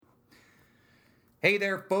Hey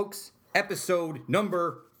there, folks. Episode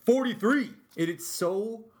number 43. It is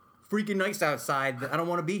so freaking nice outside that I don't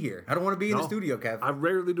want to be here. I don't want to be in the studio, Kev. I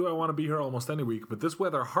rarely do. I want to be here almost any week, but this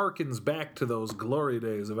weather harkens back to those glory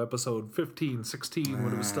days of episode 15, 16,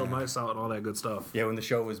 when it was still nice out and all that good stuff. Yeah, when the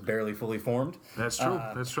show was barely fully formed. That's true.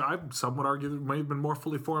 That's true. Some would argue that it may have been more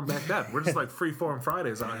fully formed back then. We're just like free-form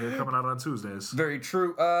Fridays out here coming out on Tuesdays. Very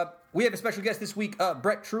true. We have a special guest this week,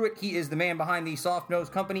 Brett Truett. He is the man behind the Soft Nose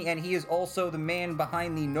Company, and he is also the man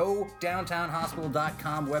behind the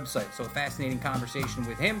NoDowntownHospital.com website. So a fascinating conversation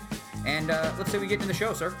with him. And let's say we get into the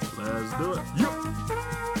show, sir. Let's do it.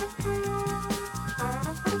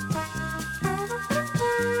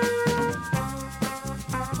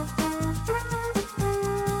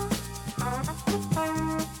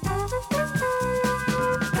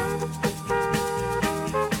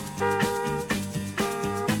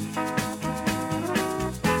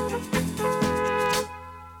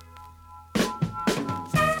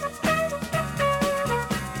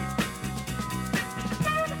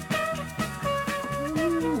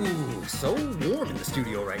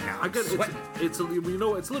 Studio right now. It's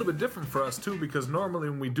a little bit different for us too, because normally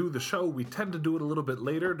when we do the show, we tend to do it a little bit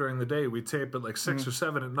later during the day. We tape at like 6 or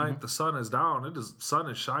 7 at night. The sun is down. Sun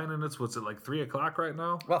is shining. It's 3 o'clock right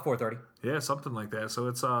now. About 4:30. Yeah, something like that. So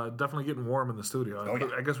it's definitely getting warm in the studio. Oh,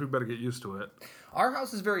 yeah. I guess we better get used to it. Our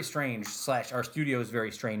house is very strange. Our studio is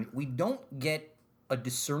very strange. We don't get a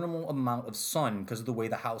discernible amount of sun because of the way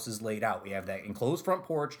the house is laid out. We have that enclosed front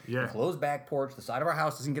porch, enclosed back porch. The side of our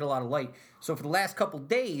house doesn't get a lot of light. So for the last couple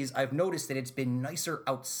days, I've noticed that it's been nicer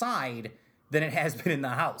outside than it has been in the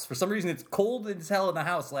house. For some reason, it's cold as hell in the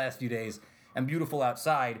house last few days and beautiful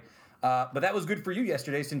outside. But that was good for you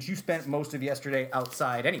yesterday, since you spent most of yesterday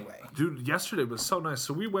outside anyway. Dude, yesterday was so nice.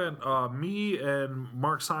 So we went, me and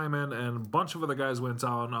Mark Simon and a bunch of other guys went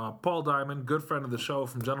down. Paul Diamond, good friend of the show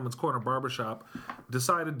from Gentleman's Corner Barbershop,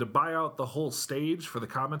 decided to buy out the whole stage for the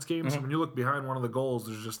Comets game. So when you look behind one of the goals,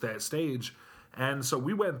 there's just that stage. And so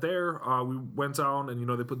we went there, we went down,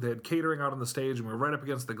 and they had catering out on the stage, and we were right up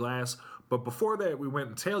against the glass. But before that, we went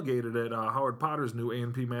and tailgated at Howard Potter's new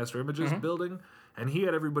A&P Master Images building. And he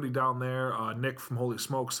had everybody down there. Nick from Holy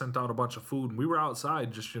Smoke sent out a bunch of food. And we were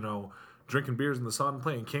outside just, drinking beers in the sun,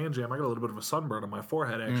 playing Can Jam. I got a little bit of a sunburn on my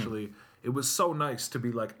forehead, actually. It was so nice to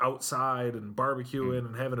be, outside and barbecuing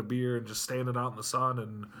and having a beer and just standing out in the sun.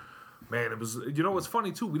 And, man, it was... what's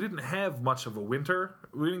funny, too? We didn't have much of a winter.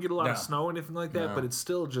 We didn't get a lot of snow or anything like that. But it's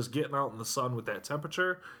still just getting out in the sun with that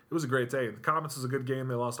temperature. It was a great day. The Comets was a good game.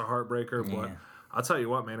 They lost a heartbreaker, but... I'll tell you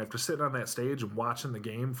what, man, after sitting on that stage and watching the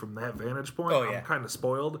game from that vantage point, I'm kind of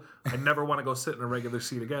spoiled. I never want to go sit in a regular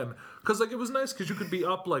seat again. Because, it was nice because you could be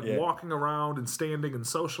up, walking around and standing and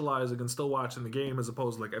socializing and still watching the game, as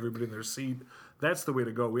opposed to, everybody in their seat. That's the way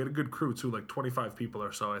to go. We had a good crew, too, 25 people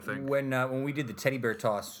or so, I think. When we did the teddy bear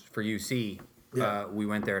toss for UC... we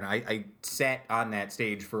went there, and I sat on that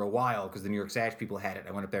stage for a while because the New York Sash people had it.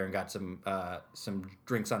 I went up there and got some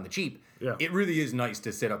drinks on the cheap. Yeah. It really is nice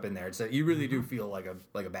to sit up in there. You really do feel like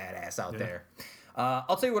a badass out there.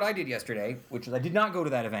 I'll tell you what I did yesterday, which is I did not go to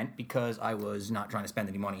that event because I was not trying to spend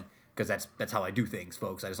any money, because that's how I do things,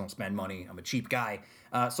 folks. I just don't spend money. I'm a cheap guy.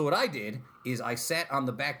 So what I did is I sat on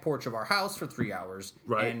the back porch of our house for 3 hours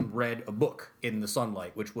and read a book in the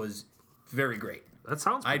sunlight, which was very great. That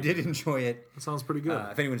sounds pretty good. I did enjoy it. That sounds pretty good.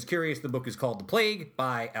 If anyone's curious, the book is called The Plague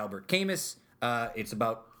by Albert Camus. It's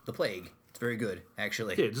about the plague. It's very good,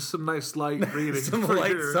 actually. Yeah, just some nice light reading. Some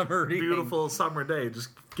light summer reading. Beautiful summer day. Just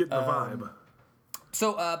getting the vibe.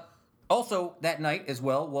 So, also that night as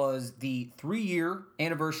well was the 3-year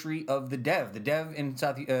anniversary of the Dev. The Dev in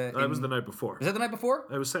South... that was the night before. Was that the night before?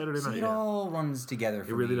 It was Saturday night, It all runs together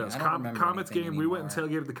for me. It really does. Comets game, we went and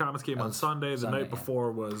tailgated the Comets game on Sunday. The night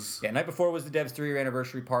before was... Yeah, night before was the Dev's 3-year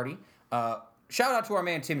anniversary party. Shout out to our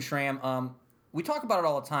man Tim Schramm. We talk about it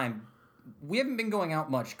all the time. We haven't been going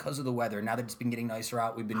out much because of the weather. Now that it's been getting nicer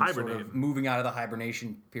out, we've been sort of moving out of the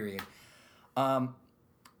hibernation period. I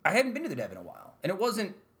hadn't been to the Dev in a while, and it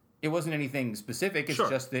wasn't anything specific. It's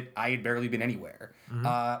just that I had barely been anywhere.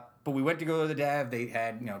 But we went to go to the Dev. They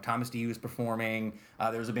had, Thomas D was performing.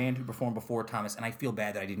 There was a band who performed before Thomas, and I feel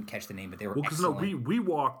bad that I didn't catch the name, but they were excellent. Because we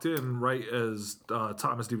walked in right as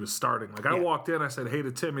Thomas D was starting. I walked in, I said, hey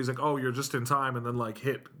to Tim. He's like, oh, you're just in time, and then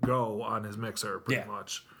hit go on his mixer, pretty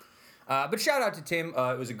much. But shout out to Tim.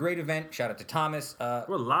 It was a great event. Shout out to Thomas. There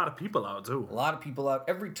were a lot of people out, too. A lot of people out.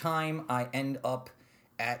 Every time I end up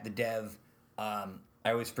at the Dev, I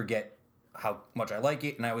always forget how much I like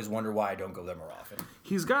it, and I always wonder why I don't go there more often.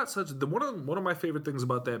 He's got one of my favorite things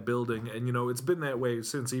about that building, and it's been that way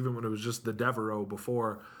since even when it was just the Devereaux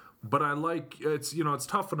before, But I like it's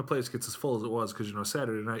tough when a place gets as full as it was because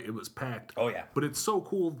Saturday night it was packed. Oh yeah. But it's so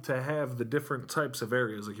cool to have the different types of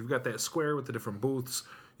areas. Like you've got that square with the different booths.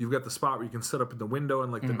 You've got the spot where you can sit up in the window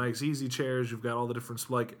and like the nice easy chairs. You've got all the different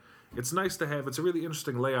it's nice to have. It's a really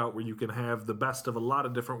interesting layout where you can have the best of a lot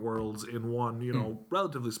of different worlds in one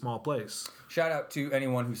relatively small place. Shout out to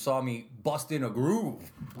anyone who saw me bust in a groove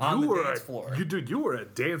on the dance floor. You were a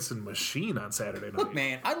dancing machine on Saturday night. Look,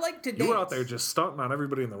 man, I like to dance. You were out there just stunting on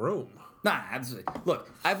everybody in the room. Nah, absolutely. Look,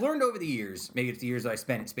 I've learned over the years, maybe it's the years that I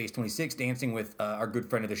spent at Space 26 dancing with our good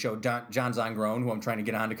friend of the show, John Zongrone, who I'm trying to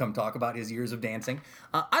get on to come talk about his years of dancing.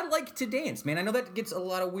 I like to dance, man. I know that gets a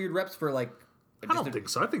lot of weird reps for, like... I don't think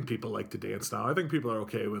so. I think people like to dance now. I think people are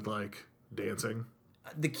okay with, dancing.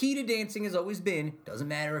 The key to dancing has always been, doesn't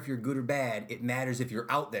matter if you're good or bad, it matters if you're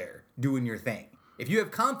out there doing your thing. If you have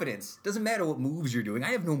confidence, doesn't matter what moves you're doing. I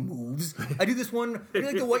have no moves. I do this one, I do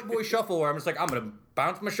like the white boy shuffle where I'm just like, I'm going to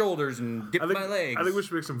bounce my shoulders and dip my legs. I think we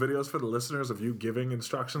should make some videos for the listeners of you giving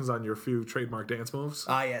instructions on your few trademark dance moves.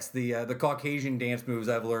 Ah, yes, the Caucasian dance moves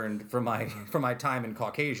I've learned from my time in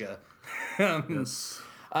Caucasia. Yes.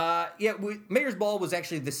 Mayor's Ball was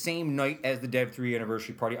actually the same night as the Dev 3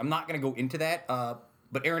 anniversary party. I'm not going to go into that,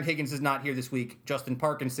 but Aaron Higgins is not here this week. Justin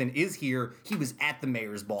Parkinson is here. He was at the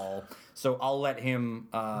Mayor's Ball, so I'll let him...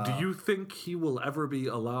 Do you think he will ever be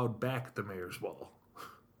allowed back at the Mayor's Ball?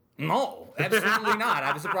 No, absolutely not.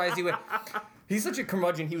 I was surprised he would... He's such a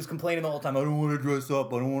curmudgeon. He was complaining the whole time, I don't want to dress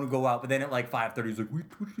up, I don't want to go out. But then at 5:30, he's like, what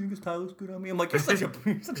do you think this tie looks good on me? I'm like, you're such a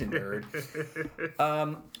nerd.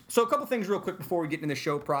 So a couple things real quick before we get into the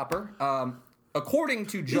show proper. According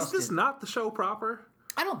to Justin... Is this not the show proper?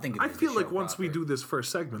 I don't think it is. I feel like once we do this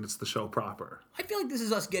first segment, it's the show proper. I feel like this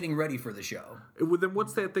is us getting ready for the show. Then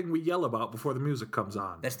what's that thing we yell about before the music comes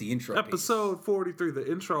on? That's the intro. Episode 43, the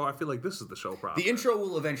intro. I feel like this is the show proper. The intro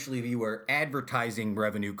will eventually be where advertising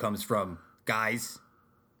revenue comes from. Guys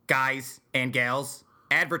and gals.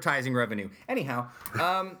 Advertising revenue. Anyhow,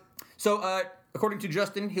 according to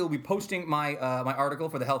Justin, he'll be posting my article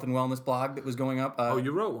for the health and wellness blog that was going up.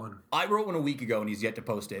 You wrote one? I wrote one a week ago, and he's yet to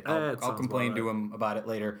post it. I'll complain to him about it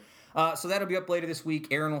later. So that'll be up later this week.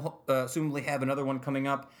 Aaron will assumably have another one coming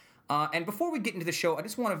up. And before we get into the show, I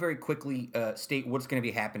just want to very quickly state what's going to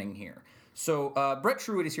be happening here. So Brett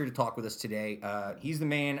Truett is here to talk with us today. He's the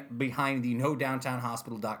man behind the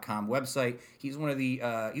NoDowntownHospital.com website. He's one of the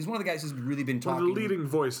guys who's really been talking. One of the leading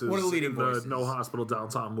voices in the No Hospital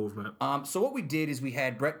Downtown movement. So what we did is we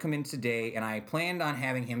had Brett come in today, and I planned on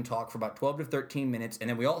having him talk for about 12 to 13 minutes, and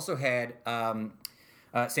then we also had Sam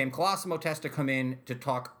Colosimo Testa come in to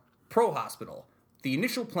talk pro hospital. The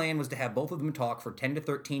initial plan was to have both of them talk for 10 to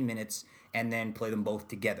 13 minutes and then play them both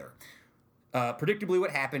together. Predictably,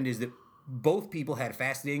 what happened is that both people had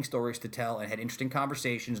fascinating stories to tell and had interesting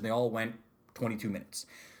conversations, and they all went 22 minutes.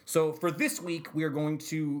 So for this week, we are going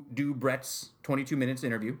to do Brett's 22 minutes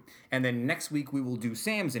interview, and then next week we will do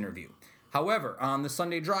Sam's interview. However, on the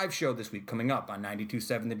Sunday Drive show this week coming up on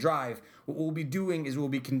 92.7 The Drive, what we'll be doing is we'll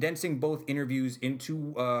be condensing both interviews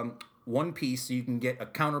into one piece so you can get a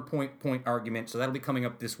counterpoint point argument. So that'll be coming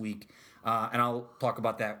up this week. And I'll talk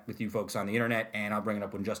about that with you folks on the internet, and I'll bring it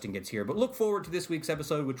up when Justin gets here. But look forward to this week's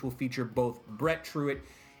episode, which will feature both Brett Truett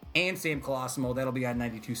and Sam Colosimo. That'll be on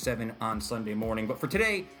 92.7 on Sunday morning. But for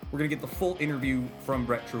today, we're going to get the full interview from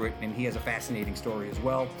Brett Truett, and he has a fascinating story as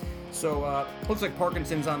well. So, looks like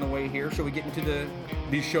Parkinson's on the way here. Shall we get into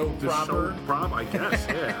the show proper? Show prop, I guess,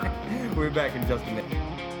 yeah. We'll be back in just a minute.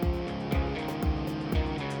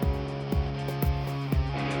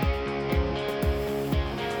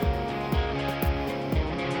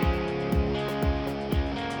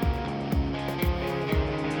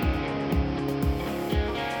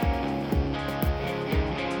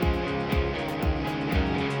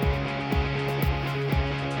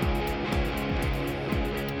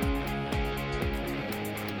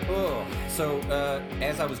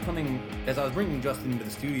 As I was bringing Justin into the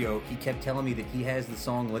studio, he kept telling me that he has the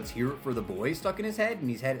song "Let's Hear It for the Boys" stuck in his head, and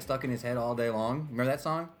he's had it stuck in his head all day long. Remember that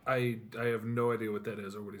song? I have no idea what that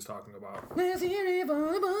is or what he's talking about. Let's hear it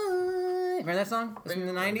for the boys. Remember that song? It's from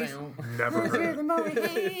the 90s? Never heard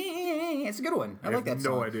it. It's a good one. I like that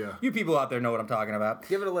song. No idea. You people out there know what I'm talking about.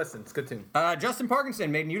 Give it a listen. It's a good tune. Justin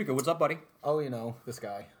Parkinson, made in Utica. What's up, buddy? Oh, this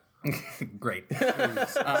guy. Great.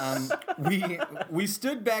 We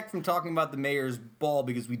stood back from talking about the mayor's ball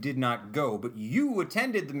because we did not go, but you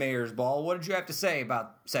attended the mayor's ball. What did you have to say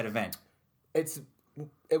about said event?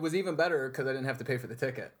 It was even better because I didn't have to pay for the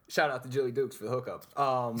ticket. Shout out to Julie Dukes for the hookup.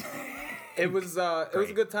 It was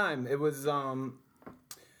a good time. It was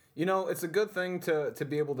it's a good thing to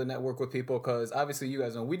be able to network with people because obviously you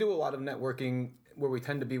guys know we do a lot of networking where we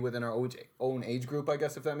tend to be within our own age group, I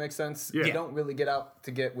guess, if that makes sense. Yeah. You don't really get out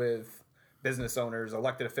to get with business owners,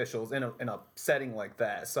 elected officials in a setting like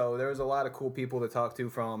that. So there was a lot of cool people to talk to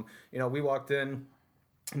from, we walked in,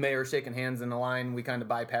 mayor shaking hands in the line. We kind of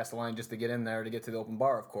bypassed the line just to get in there to get to the open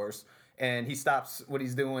bar, of course. And he stops what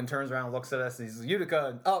he's doing, turns around, looks at us, and he's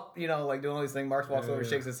Utica up, doing all these things. Marks walks over,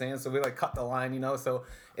 shakes his hand. So we cut the line, So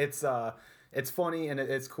it's funny and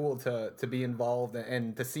it's cool to be involved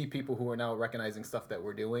and to see people who are now recognizing stuff that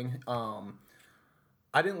we're doing.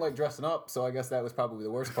 I didn't like dressing up, so I guess that was probably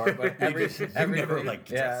the worst part. But never liked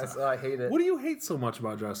to dress up. So I hate it. What do you hate so much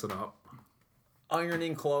about dressing up?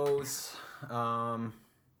 Ironing clothes.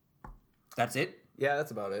 That's it? Yeah,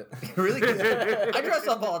 that's about it. Really? 'Cause I dress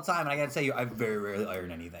up all the time, and I gotta tell you, I very rarely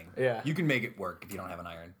iron anything. Yeah. You can make it work if you don't have an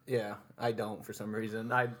iron. Yeah, I don't for some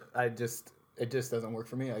reason. It just doesn't work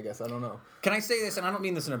for me, I guess. I don't know. Can I say this, and I don't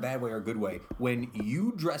mean this in a bad way or a good way. When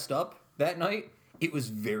you dressed up that night, it was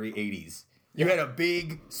very 80s. You had a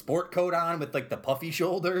big sport coat on with the puffy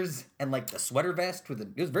shoulders and the sweater vest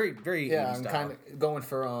it was very, very 80s I'm style. kind of going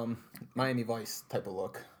for Miami Vice type of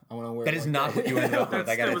look. I want to wear. That is not what you ended up with.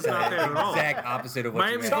 I gotta was tell not you, that at all. exact opposite of what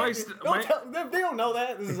Miami you had. Vice. They don't know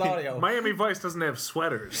that. This is audio. Miami Vice doesn't have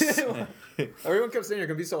sweaters. Everyone kept saying you're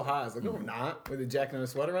gonna be so hot. I was like, no, I'm not. With a jacket and a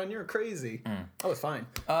sweater on, you're crazy. I was fine.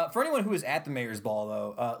 For anyone who was at the mayor's ball,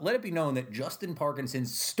 though, let it be known that Justin Parkinson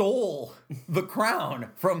stole the crown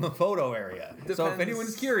from the photo area. So if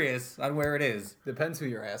anyone's curious on where it is, Depends who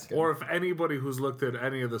you're asking. Or if anybody who's looked at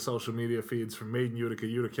any of the social media feeds from Made in Utica,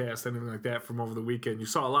 Uticast, anything like that from over the weekend, you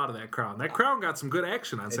saw a lot of that crown. That crown got some good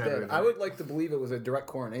action on Saturday night. I would like to believe it was a direct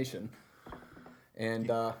coronation. And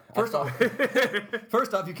first off,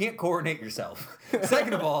 you can't coronate yourself.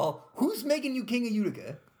 Second of all, who's making you king of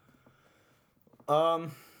Utica?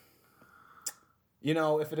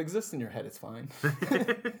 if it exists in your head, it's fine.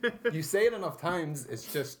 You say it enough times,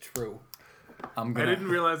 it's just true. I didn't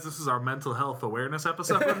realize this is our mental health awareness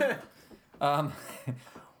episode.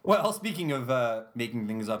 Well, speaking of making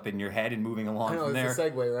things up in your head and moving along from there, it's a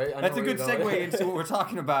segue, right? That's a good segue into what we're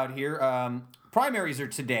talking about here. Primaries are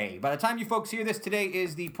today. By the time you folks hear this, today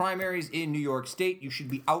is the primaries in New York State. You should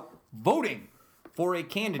be out voting for a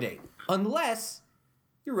candidate, unless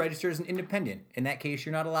you're registered as an independent. In that case,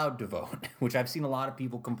 you're not allowed to vote, which I've seen a lot of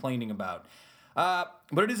people complaining about.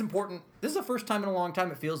 But it is important. This is the first time in a long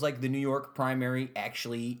time it feels like the New York primary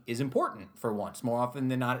actually is important for once. More often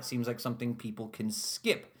than not, it seems like something people can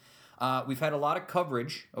skip. We've had a lot of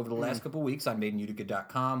coverage over the last couple of weeks on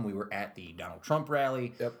MadeInUtica.com. We were at the Donald Trump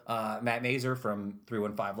rally. Yep. Matt Mazer from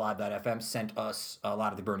 315live.fm sent us a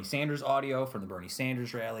lot of the Bernie Sanders audio from the Bernie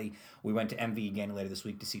Sanders rally. We went to MV again later this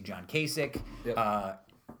week to see John Kasich. Yep.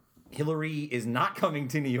 Hillary is not coming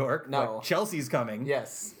to New York. No. But Chelsea's coming.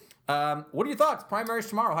 Yes. What are your thoughts? Primaries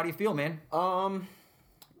tomorrow. How do you feel, man?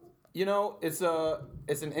 It's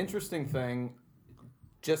an interesting thing.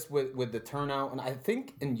 Just with the turnout, and I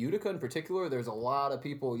think in Utica in particular, there's a lot of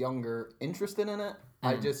people younger interested in it.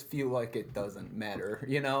 I just feel like it doesn't matter,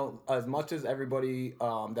 as much as everybody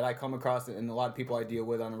that I come across and a lot of people I deal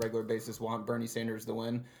with on a regular basis want Bernie Sanders to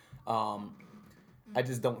win. I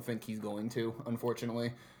just don't think he's going to,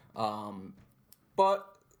 unfortunately. But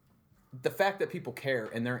the fact that people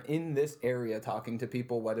care and they're in this area talking to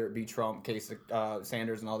people, whether it be Trump, Kasich,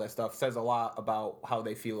 Sanders, and all that stuff, says a lot about how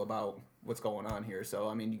they feel about what's going on here. So,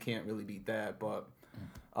 I mean, you can't really beat that, but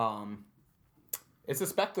it's a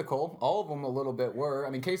spectacle. All of them a little bit were.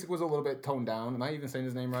 I mean, Kasich was a little bit toned down. Am I even saying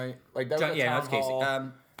his name right? That was that's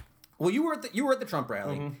Kasich. Well, you were at the Trump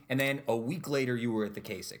rally, and then a week later you were at the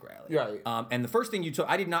Kasich rally. Right. And the first thing you told,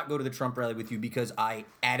 I did not go to the Trump rally with you because I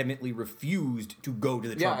adamantly refused to go to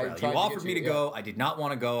the Trump rally. You offered me to go. I did not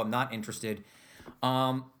want to go. I'm not interested.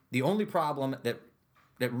 The only problem that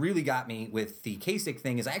really got me with the Kasich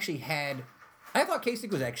thing is I thought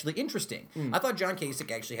Kasich was actually interesting. I thought John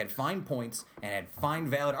Kasich actually had fine points and had fine,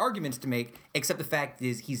 valid arguments to make, except the fact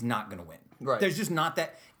is he's not going to win. Right. There's just not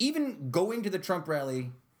that. Even going to the Trump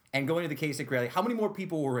rally and going to the Kasich rally, how many more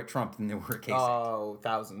people were at Trump than there were at Kasich? Oh,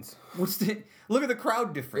 thousands. Look at the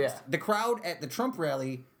crowd difference. Yeah. The crowd at the Trump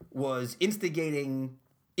rally was instigating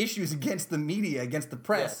issues against the media, against the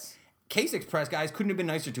press. Yes. Kasich's press guys couldn't have been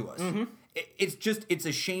nicer to us. Mm-hmm. It's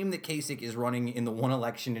a shame that Kasich is running in the one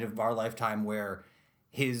election of our lifetime where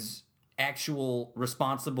his actual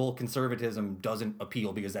responsible conservatism doesn't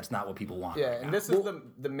appeal because that's not what people want. Yeah, right and now. this is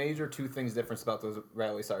the major two things difference about those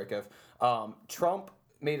rallies. Sorry, Kev. Trump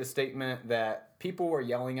made a statement that people were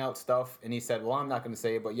yelling out stuff, and he said, well, I'm not going to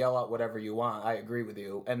say it, but yell out whatever you want. I agree with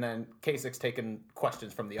you. And then Kasich's taking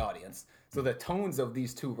questions from the audience. So the tones of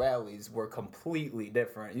these two rallies were completely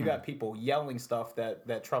different. You got people yelling stuff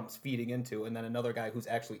that Trump's feeding into, and then another guy who's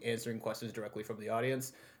actually answering questions directly from the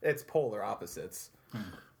audience. It's polar opposites.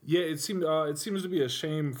 Yeah, it seems to be a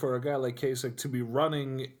shame for a guy like Kasich to be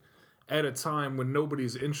running at a time when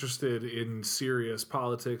nobody's interested in serious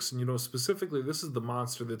politics. And, specifically, this is the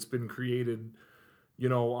monster that's been created,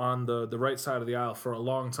 on the right side of the aisle for a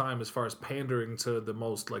long time as far as pandering to the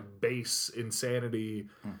most, base insanity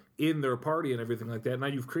in their party and everything like that. Now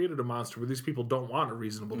you've created a monster where these people don't want a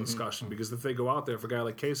reasonable discussion, because if they go out there, if a guy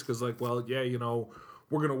like Kasich is like, well, yeah,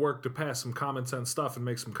 we're going to work to pass some common sense stuff and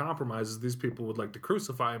make some compromises, these people would like to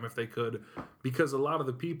crucify him if they could, because a lot of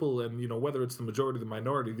the people, and whether it's the majority or the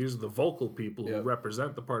minority, these are the vocal people who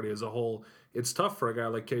represent the party as a whole. It's tough for a guy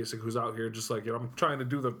like Kasich who's out here just like, I'm trying to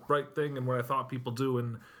do the right thing and what I thought people do,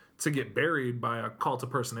 and to get buried by a cult of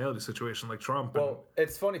personality situation like Trump. Well,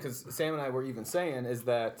 it's funny because Sam and I were even saying is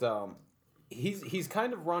that he's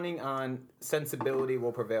kind of running on sensibility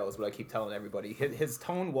will prevail is what I keep telling everybody. His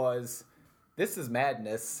tone was, this is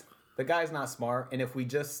madness. The guy's not smart, and if we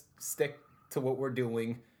just stick to what we're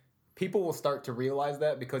doing, people will start to realize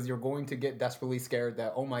that, because you're going to get desperately scared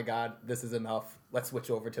that, oh my God, this is enough. Let's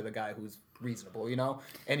switch over to the guy who's reasonable,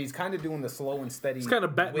 And he's kind of doing the slow and steady. He's kind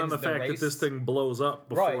of betting on the fact that this thing blows up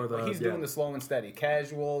before but he's doing the slow and steady,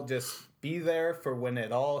 casual, just be there for when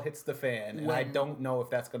it all hits the fan. And I don't know if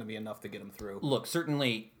that's going to be enough to get him through. Look,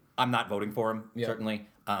 certainly, I'm not voting for him. Yeah. Certainly.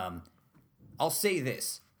 I'll say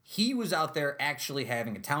this. He was out there actually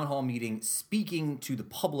having a town hall meeting, speaking to the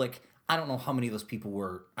public. I don't know how many of those people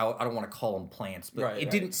were, I don't want to call them plants, but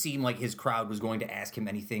it didn't seem like his crowd was going to ask him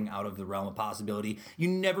anything out of the realm of possibility. You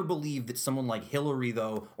never believe that someone like Hillary,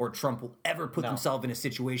 though, or Trump will ever put themselves in a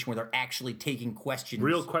situation where they're actually taking questions.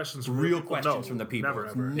 Real questions from the people. Never,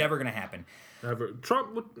 it's never going to happen. Never.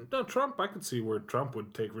 Trump, I could see where Trump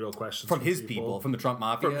would take real questions from his people, from the Trump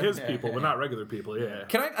mafia. From his people, but not regular people, yeah.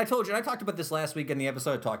 I told you, and I talked about this last week in the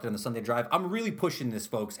episode, I talked on the Sunday Drive. I'm really pushing this,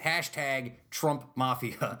 folks. Hashtag Trump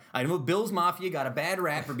Mafia. I know Bill's Mafia got a bad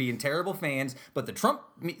rap for being terrible fans, but the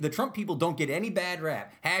Trump people don't get any bad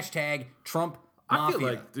rap. Hashtag Trump Mafia. I feel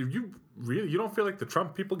like, you don't feel like the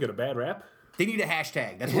Trump people get a bad rap? They need a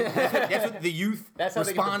hashtag. That's what the youth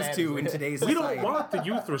responds to in today's society. We don't want the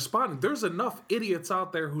youth responding. There's enough idiots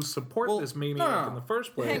out there who support this maniac in the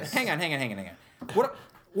first place. Hang on.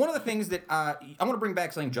 One of the things that I want to bring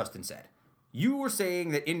back something Justin said. You were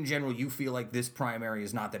saying that in general you feel like this primary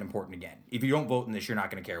is not that important again. If you don't vote in this, you're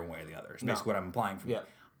not going to care one way or the other. That's basically what I'm implying from you.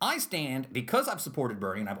 I stand, because I've supported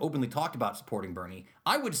Bernie and I've openly talked about supporting Bernie,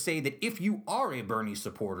 I would say that if you are a Bernie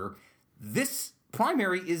supporter, this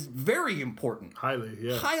primary is very important. Highly,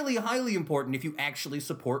 yeah. Highly important if you actually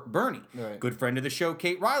support Bernie. Right. Good friend of the show,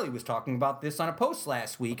 Kate Riley, was talking about this on a post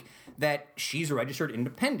last week, that she's a registered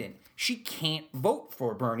independent. She can't vote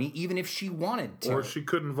for Bernie even if she wanted to. Or she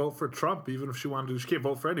couldn't vote for Trump even if she wanted to. She can't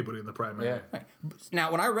vote for anybody in the primary. Yeah. Right.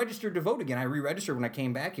 Now, when I registered to vote again, I re-registered when I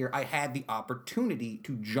came back here, I had the opportunity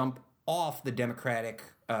to jump off the Democratic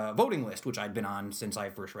voting list, which I'd been on since I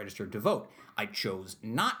first registered to vote. I chose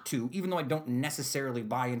not to, even though I don't necessarily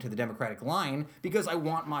buy into the Democratic line, because I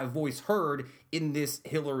want my voice heard in this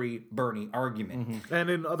Hillary-Bernie argument. Mm-hmm. And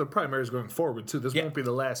in other primaries going forward, too. This won't be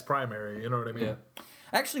the last primary, you know what I mean? Yeah.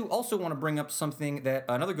 I actually also want to bring up something that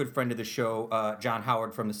another good friend of the show, John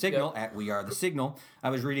Howard from The Signal, at We Are The Signal. I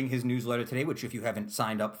was reading his newsletter today, which if you haven't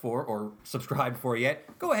signed up for or subscribed for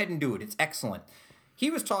yet, go ahead and do it. It's excellent.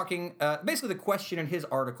 He was talking, basically the question in his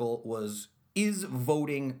article was, is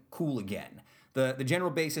voting cool again? The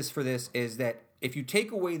general basis for this is that if you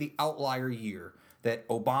take away the outlier year that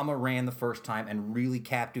Obama ran the first time and really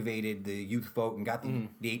captivated the youth vote and got the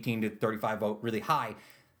 18 to 35 vote really high,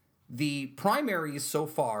 the primaries so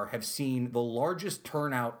far have seen the largest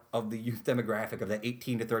turnout of the youth demographic of that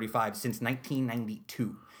 18 to 35 since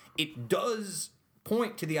 1992. It does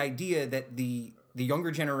point to the idea that the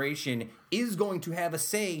younger generation is going to have a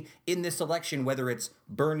say in this election, whether it's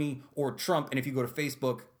Bernie or Trump. And if you go to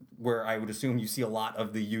Facebook, where I would assume you see a lot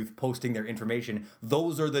of the youth posting their information,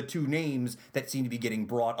 those are the two names that seem to be getting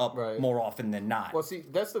brought up more often than not. Well, see,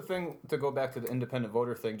 that's the thing, to go back to the independent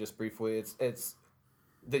voter thing just briefly. It's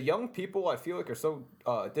the young people, I feel like, are so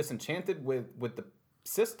disenchanted with the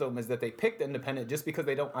system, is that they pick the independent just because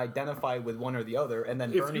they don't identify with one or the other, and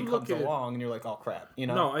then Bernie comes along and you're like, oh crap, you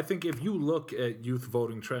know? No, I think if you look at youth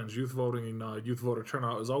voting trends, youth voting and youth voter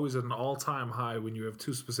turnout is always at an all-time high when you have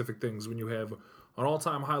two specific things. When you have an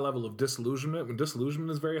all-time high level of disillusionment. When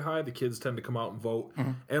disillusionment is very high, the kids tend to come out and vote.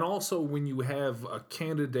 Mm-hmm. And also when you have a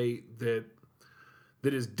candidate that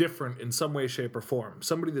is different in some way, shape, or form.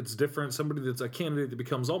 Somebody that's different, somebody that's a candidate that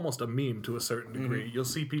becomes almost a meme to a certain degree. Mm-hmm. You'll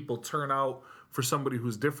see people turn out for somebody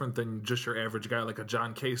who's different than just your average guy, like a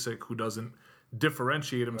John Kasich, who doesn't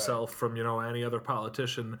differentiate himself from, any other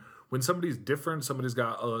politician. When somebody's different, somebody's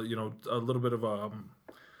got a little bit of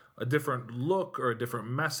a different look or a different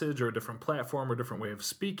message or a different platform or a different way of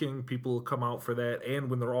speaking, people come out for that. And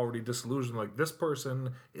when they're already disillusioned, like, this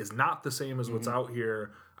person is not the same as what's out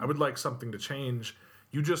here, I would like something to change.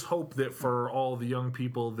 You just hope that for all the young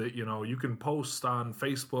people that, you can post on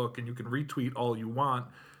Facebook and you can retweet all you want.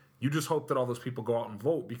 You just hope that all those people go out and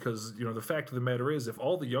vote, because, the fact of the matter is, if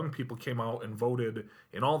all the young people came out and voted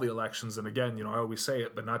in all the elections, and again, I always say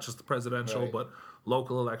it, but not just the presidential, but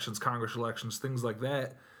local elections, Congress elections, things like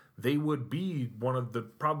that, they would be one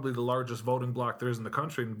of probably the largest voting bloc there is in the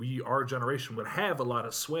country, and our generation would have a lot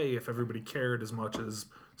of sway if everybody cared as much as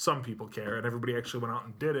some people care, and everybody actually went out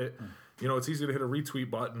and did it. It's easy to hit a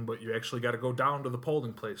retweet button, but you actually got to go down to the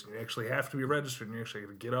polling place, and you actually have to be registered, and you actually got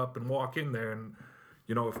to get up and walk in there. And,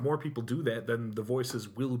 if more people do that, then the voices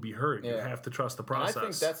will be heard. Yeah. You have to trust the process. And I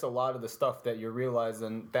think that's a lot of the stuff that you're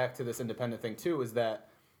realizing, back to this independent thing too, is that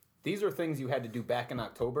these are things you had to do back in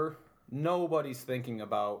October. Nobody's thinking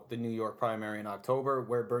about the New York primary in October,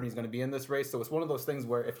 where Bernie's going to be in this race. So it's one of those things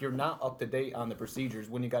where if you're not up to date on the procedures,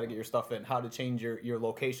 when you got to get your stuff in, how to change your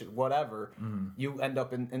location, whatever, you end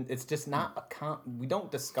up in it's just not we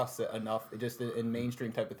don't discuss it enough. It just in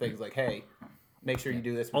mainstream type of things, like, hey, make sure you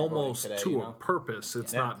do this almost today, to a purpose.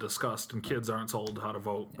 It's not discussed, and kids aren't told how to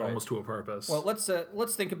vote. Right. Almost to a purpose. Well,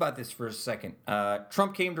 let's think about this for a second.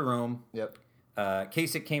 Trump came to Rome. Yep.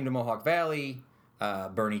 Kasich came to Mohawk Valley.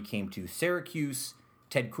 Bernie came to Syracuse.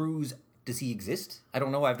 Ted Cruz, does he exist? I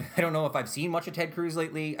don't know. I don't know if I've seen much of Ted Cruz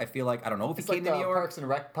lately. I feel like I don't know if he came to New York. Parks and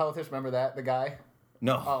Rec politician. Remember that, the guy?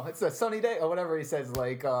 No. Oh, it's a sunny day or whatever he says.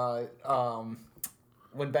 Like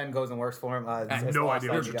when Ben goes and works for him. I have no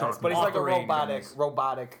idea what you're talking about. But he's like a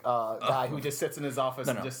robotic guy who just sits in his office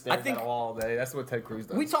and just stares at a wall all day. That's what Ted Cruz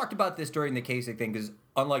does. We talked about this during the Kasich thing, because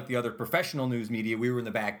unlike the other professional news media, we were in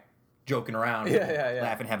the back joking around,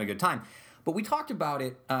 laughing, having a good time. But we talked about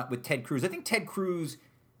it with Ted Cruz. I think Ted Cruz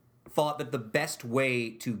thought that the best way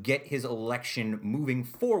to get his election moving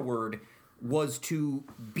forward was to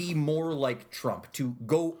be more like Trump, to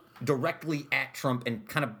go directly at Trump and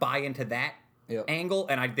kind of buy into that angle,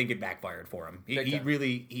 and I think it backfired for him. He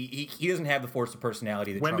doesn't have the force of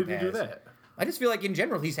personality that Trump has. When did he do that? I just feel like in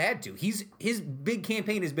general he's had to. His big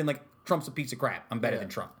campaign has been like, Trump's a piece of crap. I'm better than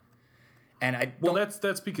Trump. And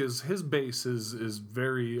that's because his base is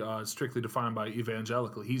very strictly defined by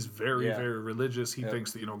evangelical. He's very religious. He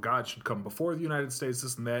thinks that God should come before the United States,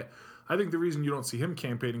 this and that. I think the reason you don't see him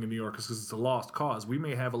campaigning in New York is because it's a lost cause. We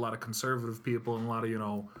may have a lot of conservative people and a lot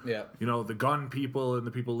of the gun people and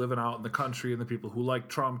the people living out in the country and the people who like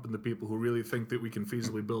Trump and the people who really think that we can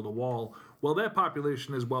feasibly build a wall. Well, that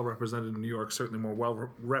population is well represented in New York, certainly more well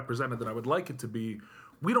represented than I would like it to be.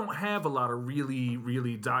 We don't have a lot of really,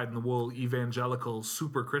 really dyed-in-the-wool evangelical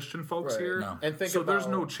super Christian folks here. No. And there's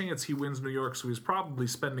no chance he wins New York, so he's probably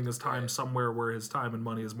spending his time somewhere where his time and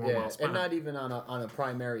money is more well spent. And not even on a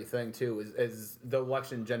primary thing, too, as the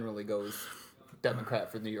election generally goes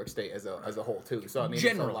Democrat for New York State as a whole, too. So, I mean,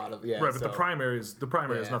 generally. It's a lot of, right, but the primary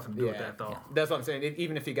has nothing to do with that, though. That's what I'm saying.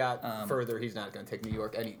 Even if he got further, he's not going to take New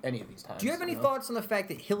York any of these times. Do you have any thoughts on the fact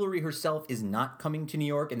that Hillary herself is not coming to New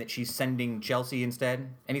York and that she's sending Chelsea instead?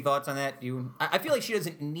 Any thoughts on that? I feel like she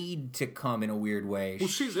doesn't need to come in a weird way. Well,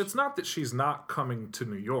 it's not that she's not coming to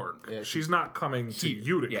New York. Yeah, she's not coming to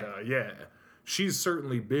Utica, She's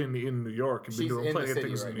certainly been in New York and been doing plenty of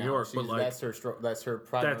things in New York, but that's her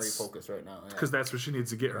primary focus right now. Because that's where she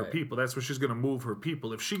needs to get her people. That's where she's going to move her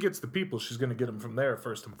people. If she gets the people, she's going to get them from there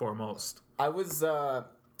first and foremost. I was I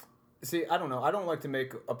don't know. I don't like to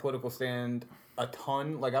make a political stand a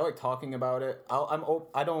ton. Like, I like talking about it.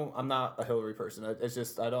 I'm not a Hillary person. It's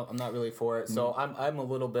just I'm not really for it. So I'm a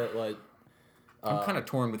little bit like I'm kind of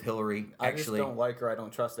torn with Hillary. Actually, I just don't like her. I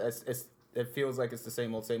don't trust it. It feels like it's the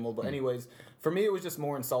same old. But anyways, for me, it was just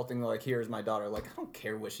more insulting. Like, here's my daughter. Like, I don't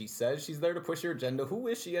care what she says. She's there to push your agenda. Who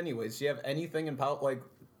is she anyways? Does she have anything in power? Like,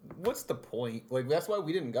 what's the point? Like, that's why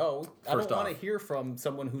we didn't go. I don't want to hear from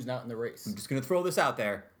someone who's not in the race. I'm just going to throw this out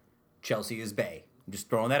there. Chelsea is bae. I'm just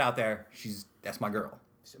throwing that out there. That's my girl.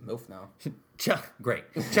 She's a MILF now. Great.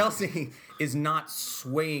 Chelsea is not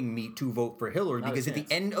swaying me to vote for Hillary because at the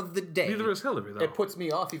end of the day... Neither is Hillary, though. It puts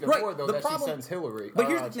me off even more, though, that she sends Hillary. But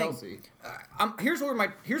here's the Chelsea. thing.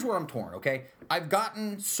 Here's where I'm torn, okay? I've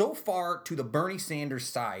gotten so far to the Bernie Sanders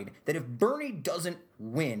side that if Bernie doesn't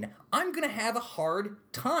win, I'm going to have a hard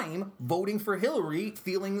time voting for Hillary,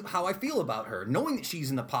 feeling how I feel about her, knowing that she's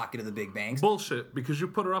in the pocket of the big banks. Bullshit, because you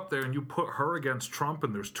put her up there and you put her against Trump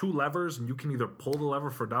and there's two levers and you can either pull the lever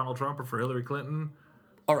for Donald Trump or for Hillary Clinton.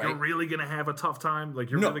 All right. You're really going to have a tough time? Like,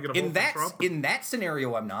 you're really going to vote for Trump? In that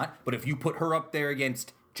scenario, I'm not. But if you put her up there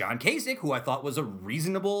against John Kasich, who I thought was a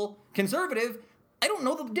reasonable conservative, I don't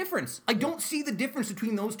know the difference. I don't see the difference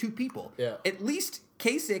between those two people. Yeah. At least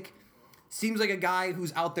Kasich seems like a guy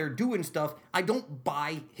who's out there doing stuff. I don't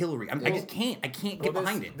buy Hillary. I just can't. I can't get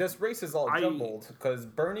behind it. This race is all jumbled because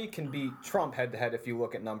Bernie can beat Trump head-to-head if you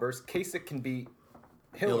look at numbers. Kasich can beat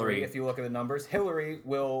Hillary if you look at the numbers. Hillary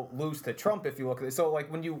will lose to Trump if you look at it. So,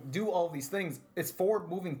 like, when you do all these things, it's 4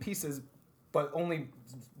 moving pieces, but only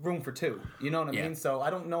room for 2. You know what I mean? So I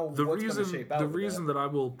don't know what's going to shape out. The reason that I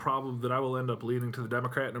will end up leaning to the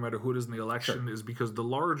Democrat, no matter who it is in the election, is because in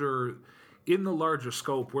the larger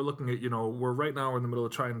scope, we're looking at, we're right now in the middle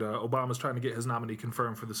of Obama's trying to get his nominee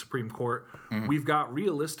confirmed for the Supreme Court. Mm-hmm. We've got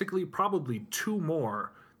realistically probably 2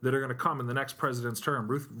 more that are going to come in the next president's term.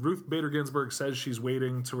 Ruth Bader Ginsburg says she's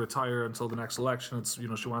waiting to retire until the next election. It's,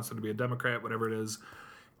 she wants him to be a Democrat, whatever it is.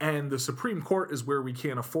 And the Supreme Court is where we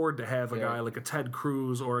can't afford to have a guy like a Ted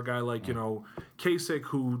Cruz or a guy like, Kasich,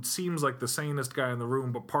 who seems like the sanest guy in the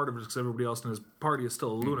room, but part of it is because everybody else in his party is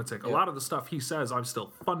still a lunatic. A lot of the stuff he says, I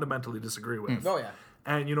still fundamentally disagree with. Oh, yeah.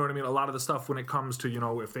 And you know what I mean? A lot of the stuff when it comes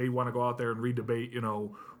to, if they want to go out there and re-debate,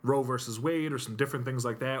 Roe versus Wade or some different things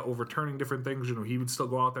like that, overturning different things, he would still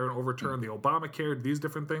go out there and overturn the Obamacare, these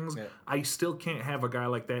different things. Yeah. I still can't have a guy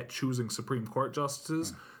like that choosing Supreme Court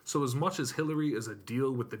justices. So as much as Hillary is a deal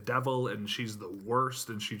with the devil and she's the worst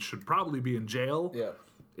and she should probably be in jail,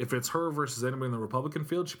 if it's her versus anybody in the Republican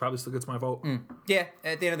field, she probably still gets my vote. Yeah,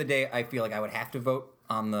 at the end of the day, I feel like I would have to vote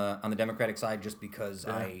on the Democratic side just because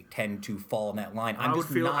I tend to fall in that line. I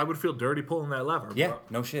would feel dirty pulling that lever. Yeah,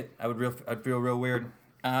 no shit. I'd feel real weird.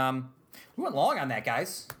 We went long on that,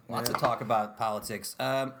 guys. Lots of talk about politics.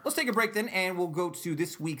 Let's take a break then, and we'll go to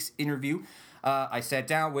this week's interview. I sat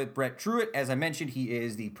down with Brett Truett. As I mentioned, he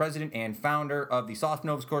is the president and founder of the Soft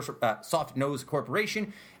Nose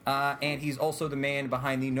Corporation, and he's also the man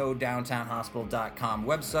behind the NoDowntownHospital.com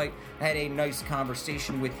website. I had a nice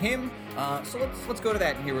conversation with him, so let's go to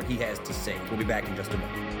that and hear what he has to say. We'll be back in just a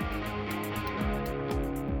moment.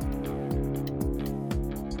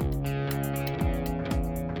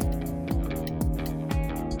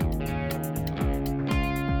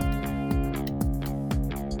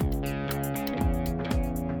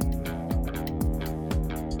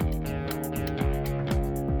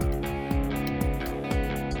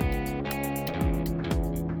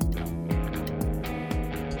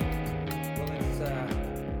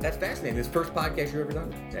 That's fascinating. This first podcast you've ever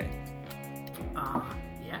done today.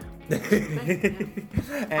 Yeah.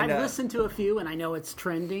 I've listened to a few, and I know it's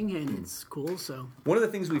trending and it's cool. So one of the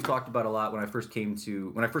things we've talked about a lot when I first came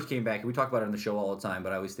back, and we talk about it on the show all the time,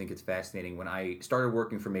 but I always think it's fascinating. When I started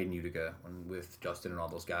working for Made in Utica with Justin and all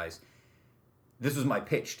those guys, this was my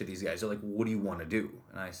pitch to these guys. They're like, "What do you want to do?"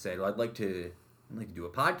 And I said, "Well, I'd like to do a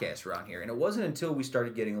podcast around here." And it wasn't until we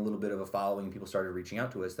started getting a little bit of a following and people started reaching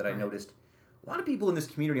out to us that I noticed a lot of people in this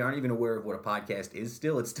community aren't even aware of what a podcast is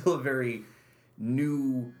still. It's still a very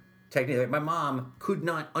new technique. Like, my mom could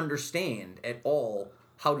not understand at all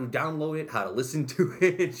how to download it, how to listen to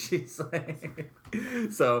it. She's like...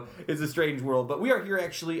 So it's a strange world. But we are here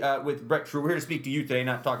actually with Brett Truett. We're here to speak to you today,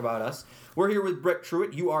 not talk about us. We're here with Brett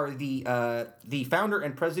Truett. You are the founder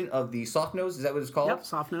and president of the Soft Nose. Is that what it's called? Yep,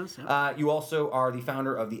 Soft Nose. Yep. You also are the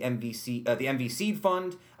founder of the MV Seed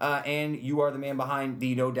Fund, and you are the man behind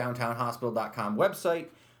the NoDowntownHospital.com website.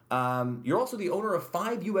 You're also the owner of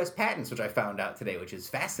 5 U.S. patents, which I found out today, which is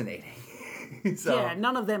fascinating. So, yeah,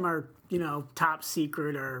 none of them are, top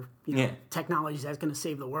secret or, technologies that's going to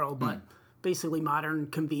save the world, but basically modern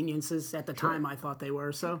conveniences at the time I thought they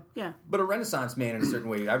were, so, yeah. But a Renaissance man in a certain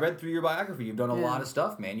way. I read through your biography. You've done a lot of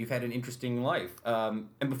stuff, man. You've had an interesting life. And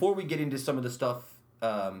before we get into some of the stuff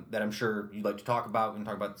that I'm sure you'd like to talk about and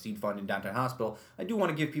talk about the Seed Fund and Downtown Hospital, I do want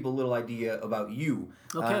to give people a little idea about you.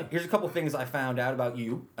 Okay. Here's a couple things I found out about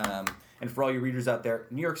you. And for all your readers out there,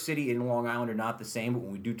 New York City and Long Island are not the same, but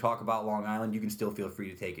when we do talk about Long Island, you can still feel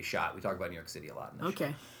free to take a shot. We talk about New York City a lot in this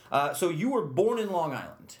show. So you were born in Long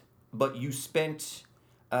Island, but you spent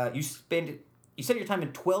your time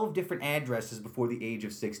in 12 different addresses before the age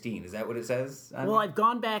of 16. Is that what it says? Well, I've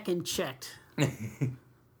gone back and checked.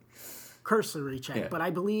 cursory check, but I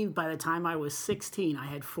believe by the time I was 16, I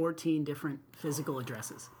had 14 different physical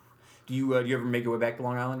addresses. Do you ever make your way back to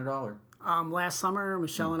Long Island at all? Or? Last summer,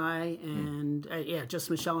 Michelle and I, just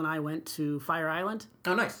Michelle and I went to Fire Island.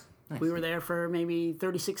 Oh, nice. We were there for maybe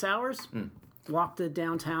 36 hours, walked the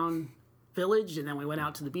downtown village, and then we went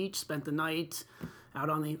out to the beach, spent the night out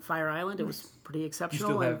on the Fire Island. It was pretty exceptional.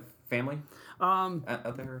 Do you still have family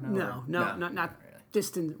out there? No, not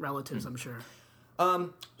distant relatives, I'm sure.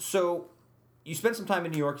 So you spent some time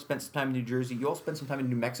in New York, spent some time in New Jersey. You also spent some time in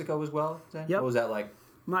New Mexico as well? Yep. What was that like?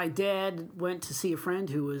 My dad went to see a friend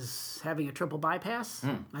who was having a triple bypass.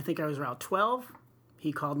 I think I was around 12.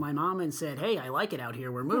 He called my mom and said, "Hey, I like it out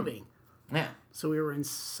here. We're moving." Yeah. So we were in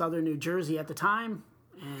southern New Jersey at the time.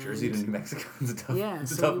 And Jersey to New Mexico is a tough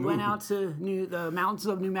so tough we move. went out to the mountains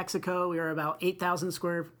of New Mexico. We were about 8,000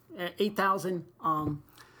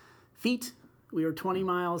 feet. We were 20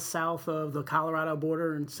 miles south of the Colorado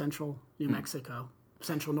border in central New Mexico.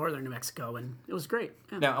 Central northern New Mexico, and it was great.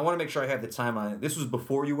 Yeah. Now, I want to make sure I have the timeline. This was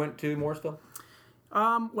before you went to Morrisville?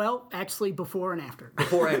 Well, actually, before and after.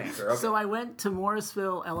 Before and after, okay. So I went to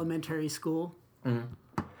Morrisville Elementary School, and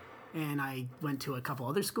I went to a couple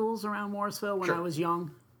other schools around Morrisville when I was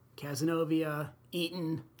young. Cazenovia,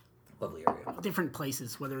 Eaton. Lovely area. Different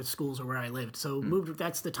places, whether it's schools or where I lived. So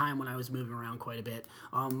that's the time when I was moving around quite a bit.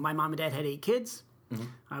 My mom and dad had 8 kids.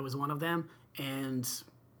 I was one of them, and,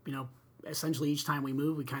 essentially each time we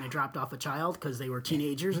moved, we kind of dropped off a child because they were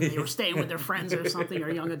teenagers and they were staying with their friends or something,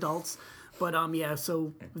 or young adults. But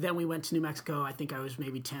so then we went to New Mexico. I think I was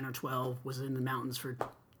maybe 10 or 12, was in the mountains for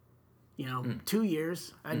 2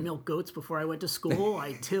 years. I'd milk goats before I went to school.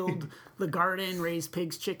 I tilled the garden, raised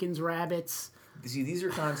pigs, chickens, rabbits. See, these are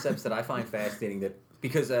concepts that I find fascinating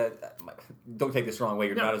because, don't take this the wrong way,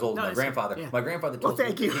 you're not as old as my grandfather. Yeah. My grandfather tells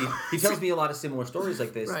thank me, you. he tells me a lot of similar stories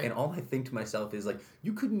like this, Right. and all I think to myself is, like,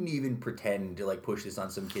 you couldn't even pretend to, like, push this on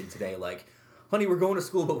some kid today, like, honey, we're going to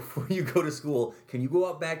school, but before you go to school, can you go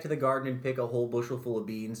out back to the garden and pick a whole bushel full of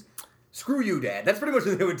beans? Screw you, Dad. That's pretty much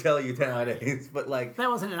what they would tell you nowadays. But like that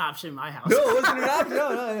wasn't an option in my house. No, it wasn't an option.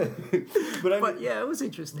 No. But yeah, it was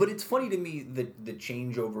interesting. But it's funny to me the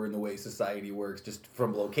changeover in the way society works, just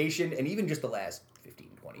from location, and even just the last 15,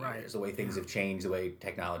 20 years, the way things have changed, the way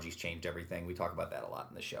technology's changed everything. We talk about that a lot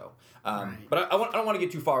in the show. But I don't want to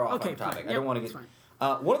get too far off on the topic. Yep, I don't want to get.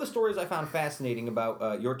 One of the stories I found fascinating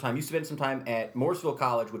about your time, you spent some time at Morrisville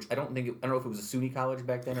College, which I don't know if it was a SUNY college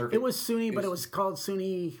back then, or if it was SUNY, but it was called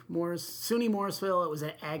SUNY Morrisville. It was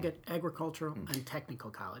an agricultural and technical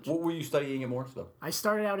college. What were you studying at Morrisville? I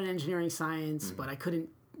started out in engineering science, but I couldn't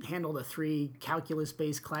handle the 3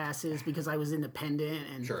 calculus-based classes because I was independent,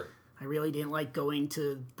 and I really didn't like going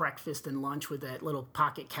to breakfast and lunch with that little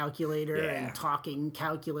pocket calculator and talking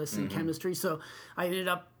calculus and chemistry. So I ended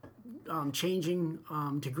up changing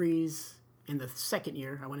degrees in the second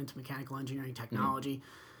year. I went into mechanical engineering technology.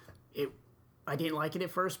 I didn't like it at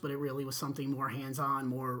first, but it really was something more hands-on,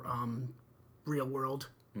 more real-world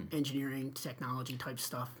engineering, technology type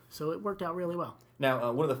stuff. So it worked out really well.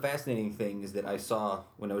 Now, one of the fascinating things that I saw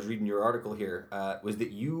when I was reading your article here was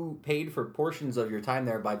that you paid for portions of your time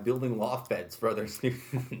there by building loft beds for other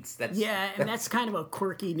students. That's kind of a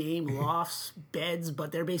quirky name, lofts, beds,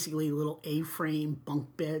 but they're basically little A-frame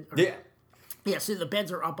bunk bed. Yeah, so the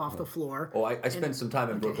beds are up off the floor. Oh, I spent some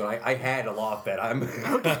time in Brooklyn. I had a loft bed.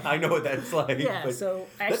 I know what that's like. Yeah, so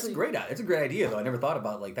actually... That's a great idea, though. I never thought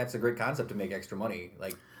about, that's a great concept to make extra money.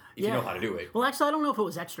 If you know how to do it. Well, actually, I don't know if it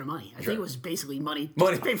was extra money. I think it was basically money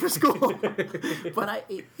to pay for school. But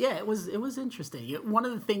it was interesting. One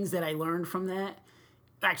of the things that I learned from that,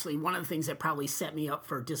 actually, one of the things that probably set me up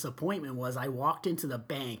for disappointment was I walked into the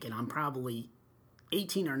bank, and I'm probably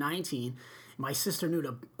 18 or 19. My sister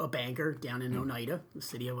knew a banker down in Oneida, the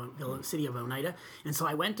city of Oneida, and so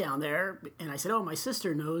I went down there and I said, "Oh, my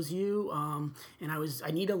sister knows you, and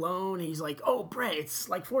I need a loan." And he's like, "Oh, Brett, it's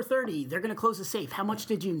like 4:30. They're gonna close the safe. How much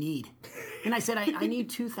did you need?" And I said, "I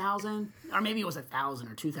need $2,000, or maybe it was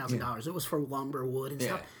 $1,000 or $2,000. It was for lumber, wood, and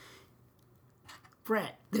stuff."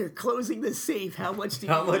 Brett, they're closing the safe. How much do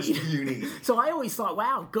you need? So I always thought,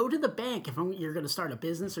 wow, go to the bank. If you're going to start a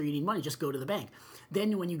business or you need money, just go to the bank.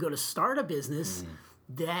 Then when you go to start a business,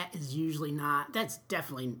 that is usually that's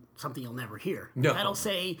definitely something you'll never hear. No. That'll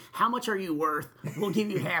say, how much are you worth? We'll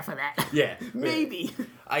give you half of that. Yeah. Maybe.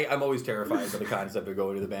 I'm always terrified by the concept of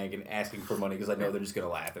going to the bank and asking for money because I know they're just going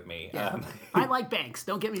to laugh at me. Yeah. I like banks.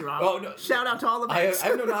 Don't get me wrong. Oh, no. Shout out to all the banks. I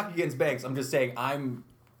have no knock against banks. I'm just saying I'm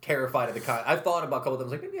terrified of the I've thought about a couple of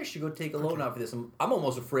times, like maybe I should go take a loan out for this. I'm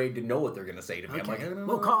almost afraid to know what they're going to say to me. I'm like, I don't know.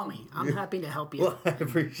 Well, call me. I'm happy to help you. Well, I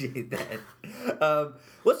appreciate that.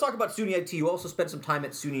 Let's talk about SUNY IT. You also spent some time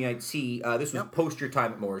at SUNY IT. This was post your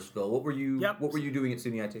time at Morrisville. What were you doing at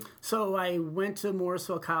SUNY IT? So I went to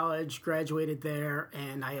Morrisville College, graduated there,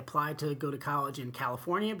 and I applied to go to college in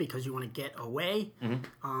California because you want to get away.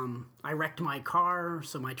 I wrecked my car,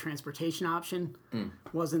 so my transportation option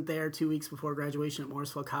wasn't there 2 weeks before graduation at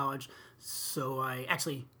Morrisville College. So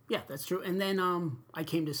that's true. And then I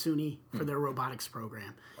came to SUNY for their robotics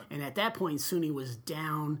program. And at that point, SUNY was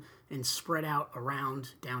down and spread out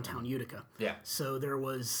around downtown Utica. Yeah. So there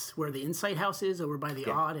was where the Insight House is over by the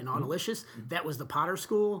Odd and Audelicious. That was the Potter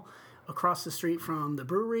School. Across the street from the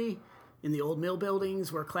brewery, in the old mill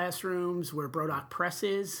buildings, were classrooms. Where Brodock Press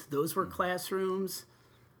is, those were classrooms.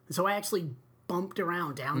 And so I actually bumped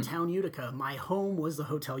around downtown Utica. My home was the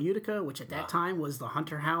Hotel Utica, which at that time was the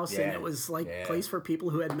Hunter House, and it was like a place for people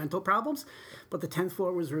who had mental problems. But the 10th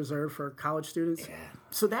floor was reserved for college students. Yeah.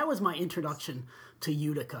 So that was my introduction to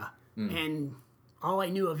Utica. And all I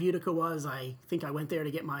knew of Utica was I think I went there to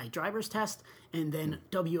get my driver's test, and then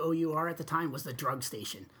WOUR at the time was the drug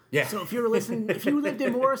station. Yeah. So if you lived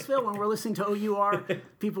in Morrisville and were listening to OUR,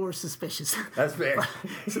 people were suspicious. That's fair.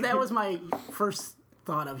 So that was my first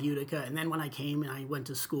thought of Utica. And then when I came and I went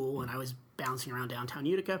to school and I was bouncing around downtown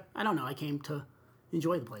Utica, I don't know, I came to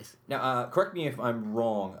enjoy the place. Now, correct me if I'm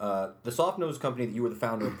wrong. The Soft Nose company that you were the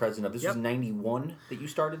founder and president of, this was 91 that you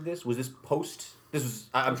started this? Was this post?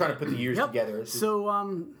 I'm trying to put the years together.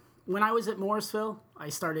 So when I was at Morrisville, I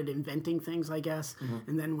started inventing things, I guess.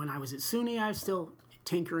 And then when I was at SUNY, I was still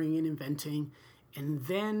tinkering and inventing. And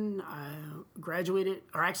then I graduated,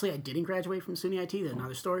 or actually I didn't graduate from SUNY IT. That's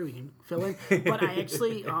another story we can fill in. But I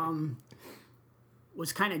actually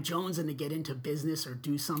was kind of jonesing to get into business or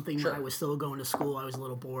do something when I was still going to school. I was a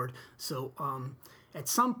little bored. So at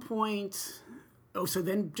some point, so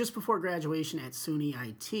then just before graduation at SUNY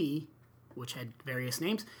IT, which had various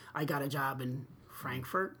names, I got a job in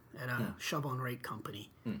Frankfurt at a shovel and rake company.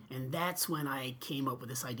 And that's when I came up with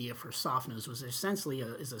this idea for Soft Nose, was essentially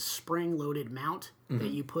is a spring-loaded mount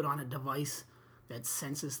that you put on a device that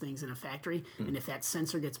senses things in a factory. And if that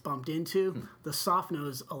sensor gets bumped into, the Soft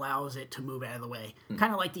Nose allows it to move out of the way.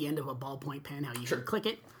 Kind of like the end of a ballpoint pen, how you can click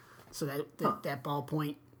it. So that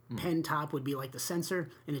ballpoint pen top would be like the sensor,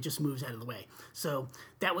 and it just moves out of the way. So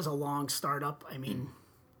that was a long startup. I mean...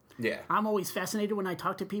 Yeah. I'm always fascinated when I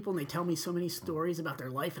talk to people and they tell me so many stories about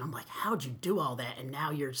their life, and I'm like, how'd you do all that? And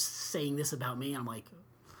now you're saying this about me, and I'm like,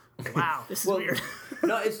 wow, this is weird.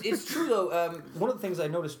 No, it's true though. One of the things I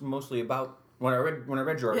noticed mostly about when I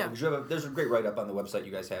read your article, there's a great write up on the website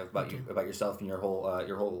you guys have about about yourself and your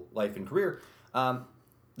whole life and career.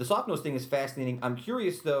 The Soft Nose thing is fascinating. I'm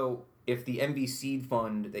curious though, if the MV Seed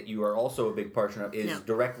Fund that you are also a big partner of is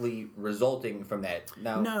directly resulting from that.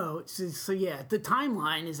 Now, no, so the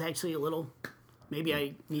timeline is actually a little. Maybe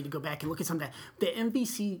I need to go back and look at some of that. The MV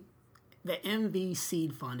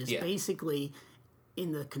Seed Fund is basically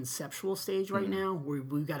in the conceptual stage right now.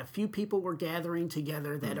 We've got a few people we're gathering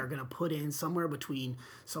together that are going to put in somewhere between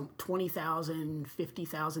some $20,000,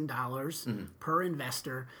 $50,000 per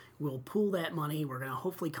investor. We'll pool that money. We're going to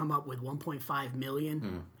hopefully come up with $1.5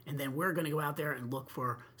 million, and then we're going to go out there and look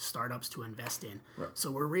for startups to invest in. Right.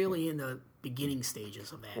 So we're really in the beginning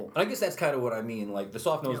stages of that. Cool. I guess that's kind of what I mean. Like the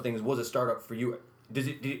Soft Nose thing was a startup for you.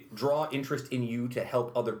 Did it draw interest in you to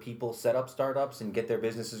help other people set up startups and get their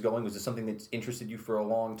businesses going? Was this something that's interested you for a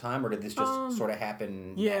long time, or did this just sort of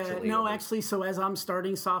happen naturally? No, actually, so as I'm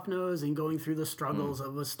starting Soft Nose and going through the struggles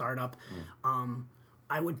of a startup,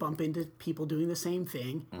 I would bump into people doing the same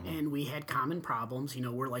thing, and we had common problems. You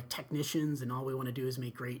know, we're like technicians, and all we want to do is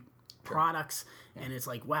make great products, and it's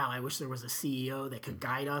like, wow, I wish there was a CEO that could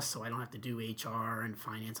guide us so I don't have to do HR and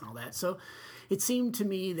finance and all that. So it seemed to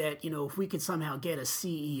me that, you know, if we could somehow get a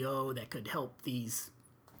CEO that could help these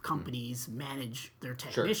companies manage their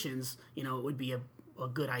technicians, you know, it would be a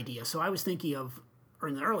good idea. So I was thinking of, or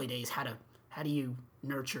in the early days, how do you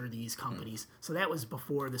nurture these companies? So that was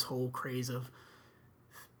before this whole craze of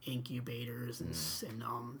incubators and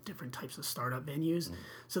different types of startup venues.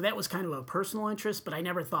 So that was kind of a personal interest, but I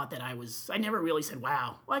never thought that I never really said,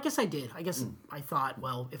 wow. Well, I guess I did. I guess I thought,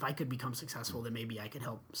 well, if I could become successful, then maybe I could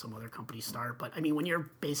help some other companies start. But I mean, when you're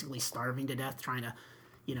basically starving to death trying to,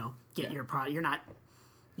 you know, get your product,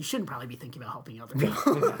 you shouldn't probably be thinking about helping other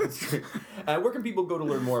people. That's true. Where can people go to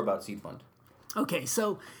learn more about Seed Fund? Okay,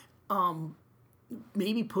 so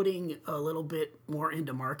maybe putting a little bit more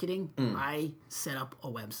into marketing, I set up a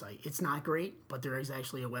website. It's not great, but there is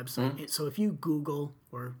actually a website. So if you Google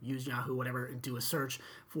or use Yahoo, whatever, and do a search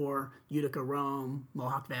for Utica, Rome,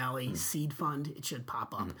 Mohawk Valley Seed Fund, it should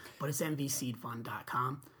pop up. But it's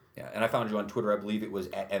mvseedfund.com. Yeah, and I found you on Twitter. I believe it was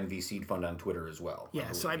at MV Seed Fund on Twitter as well.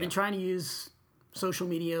 Yeah, so I've been trying to use social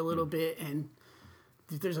media a little bit, and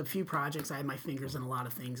there's a few projects. I have my fingers in a lot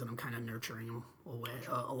of things, and I'm kind of nurturing them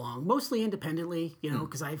along, mostly independently,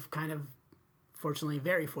 because I've kind of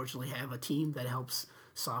very fortunately have a team that helps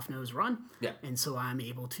Soft Nose run. Yeah. And so I'm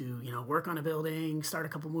able to, work on a building, start a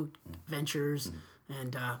couple more ventures,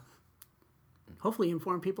 and hopefully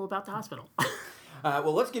inform people about the hospital.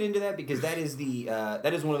 Well, let's get into that because that is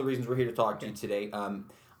one of the reasons we're here to talk to you today.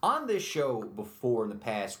 On this show before in the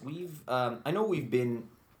past, I know we've been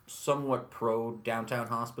somewhat pro downtown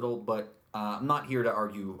hospital, but I'm not here to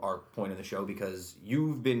argue our point of the show because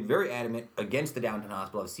you've been very adamant against the downtown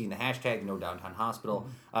hospital. I've seen the hashtag No Downtown Hospital.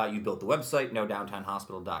 You built the website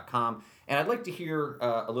nodowntownhospital.com, and I'd like to hear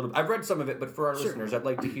a little. I've read some of it, but for our listeners, I'd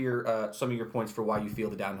like to hear some of your points for why you feel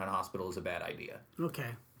the downtown hospital is a bad idea. Okay,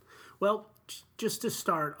 well, just to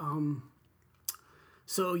start,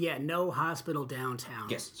 so yeah, no hospital downtown.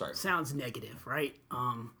 Yes, sorry. Sounds negative, right?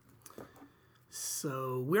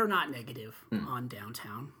 So we're not negative on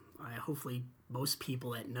downtown. Hopefully most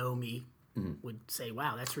people that know me would say,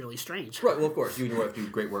 wow, that's really strange. Right, well, of course, you and your wife do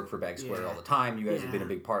great work for Bag Square all the time. You guys have been a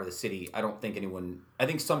big part of the city. I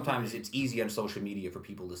think sometimes it's easy on social media for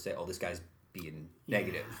people to say, oh, this guy's being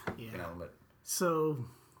negative. But... So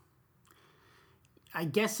I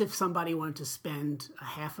guess if somebody wanted to spend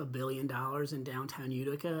 $500 million in downtown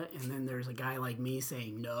Utica, and then there's a guy like me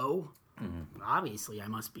saying no, obviously I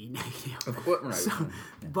must be negative. Of course, right. So,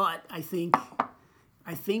 but I think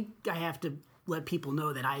I have to let people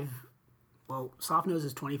know that Soft Nose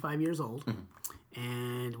is 25 years old,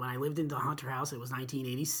 and when I lived in the Hunter House, it was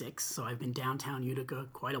 1986, so I've been downtown Utica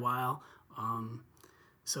quite a while.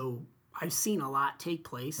 So I've seen a lot take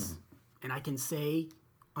place, and I can say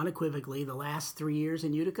unequivocally the last 3 years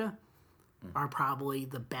in Utica are probably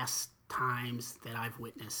the best times that I've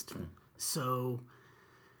witnessed. So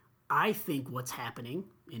I think what's happening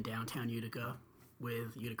in downtown Utica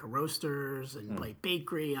with Utica Roasters and Blake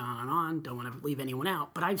Bakery, on and on, don't want to leave anyone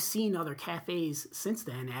out, but I've seen other cafes since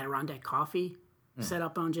then. Adirondack Coffee set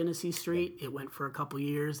up on Genesee Street. It went for a couple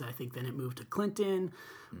years. I think then it moved to Clinton.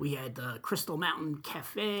 We had the Crystal Mountain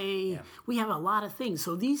Cafe. We have a lot of things.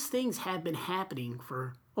 So these things have been happening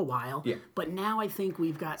for a while, but now I think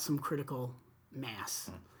we've got some critical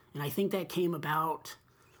mass. And I think that came about...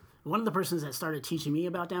 One of the persons that started teaching me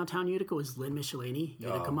about downtown Utica was Lynn Michelini,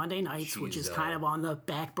 Utica Monday Nights, which is kind of on the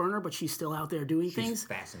back burner, but she's still out there doing things. She's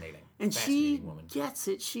fascinating. And she gets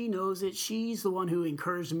it. She knows it. She's the one who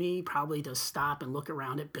encouraged me probably to stop and look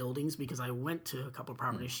around at buildings because I went to a couple of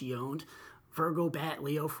properties she owned. Virgo Bat,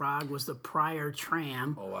 Leo Frog was the prior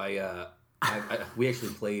tram. Oh, we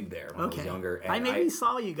actually played there when I was younger. And I maybe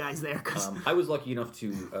saw you guys there. I was lucky enough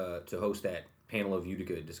to host that panel of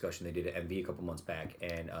Utica discussion they did at MV a couple months back,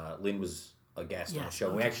 and Lynn was a guest on the show.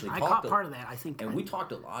 We actually caught part of that, I think. And we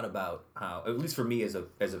talked a lot about how, at least for me as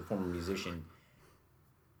a former musician,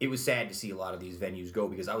 it was sad to see a lot of these venues go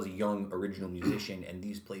because I was a young original musician, and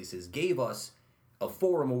these places gave us a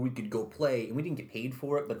forum where we could go play, and we didn't get paid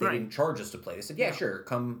for it, but they didn't charge us to play. They said, yeah, sure,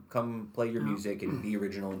 come play your music and be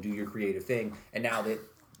original and do your creative thing. And now that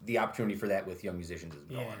the opportunity for that with young musicians is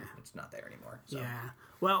gone, it's not there anymore. So. Yeah.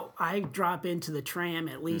 Well, I drop into the tram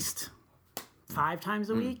at least 5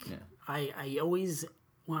 times a week. Yeah. I always,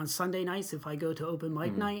 on Sunday nights, if I go to open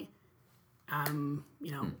mic night, I'm,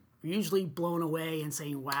 usually blown away and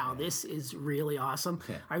saying, wow, this is really awesome.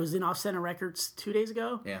 Yeah. I was in Off Center Records 2 days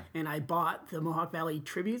ago, and I bought the Mohawk Valley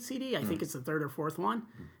Tribute CD. I think it's the 3rd or 4th one.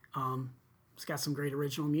 It's got some great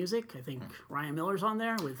original music. I think Ryan Miller's on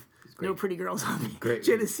there with No Pretty Girls on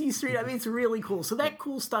Genesee Street. I mean, it's really cool. So that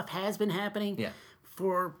cool stuff has been happening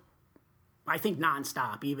for, I think,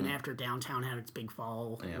 nonstop, even after downtown had its big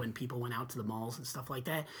fall when people went out to the malls and stuff like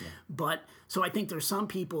that. Yeah. But, so I think there's some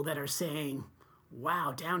people that are saying,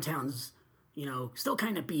 wow, downtown's, still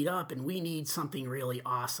kind of beat up and we need something really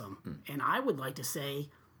awesome. And I would like to say,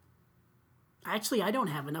 actually, I don't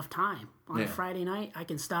have enough time. On a Friday night, I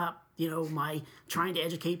can stop, my trying to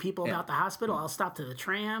educate people about the hospital. I'll stop to the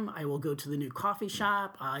tram. I will go to the new coffee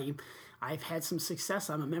shop. I've had some success.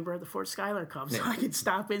 I'm a member of the Fort Schuyler Club, so I can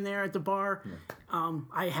stop in there at the bar.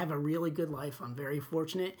 I have a really good life. I'm very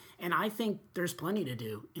fortunate. And I think there's plenty to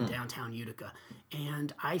do in downtown Utica.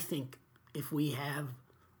 And I think if we have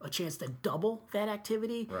a chance to double that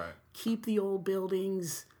activity, keep the old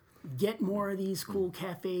buildings, get more of these cool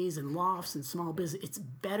cafes and lofts and small business. It's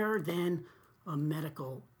better than a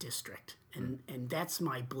medical district, and that's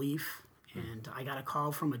my belief. And I got a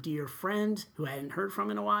call from a dear friend who I hadn't heard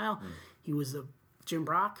from in a while. He was Jim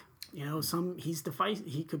Brock. You know, he's divisive.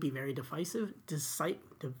 He could be very divisive.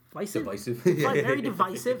 Divisive. Very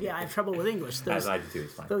divisive. Yeah, I have trouble with English. As I do too.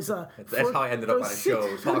 It's fine. That's how I ended up on a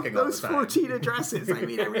show talking all the time. Those 14 addresses. I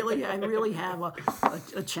mean, I really have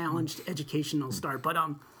a challenged educational start. But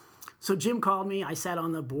so Jim called me. I sat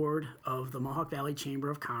on the board of the Mohawk Valley Chamber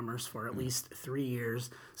of Commerce for at least 3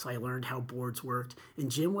 years. So I learned how boards worked. And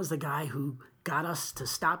Jim was the guy who got us to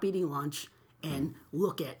stop eating lunch and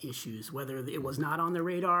look at issues, whether it was not on the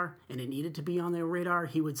radar and it needed to be on the radar.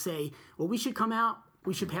 He would say, well, we should come out,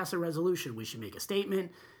 we should pass a resolution, we should make a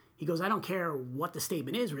statement. He goes, I don't care what the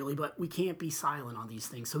statement is really, but we can't be silent on these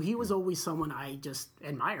things. So he was always someone I just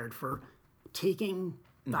admired for taking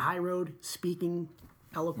the high road, speaking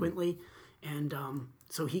eloquently. And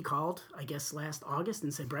so he called, I guess, last August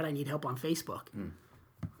and said, Brett, I need help on Facebook.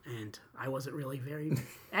 And I wasn't really very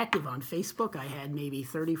active on Facebook. I had maybe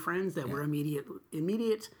 30 friends that were immediate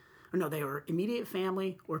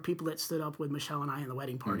family or people that stood up with Michelle and I in the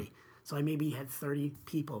wedding party. So I maybe had 30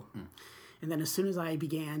 people. And then as soon as I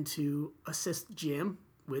began to assist Jim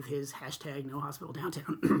with his hashtag No Hospital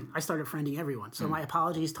Downtown, I started friending everyone. So my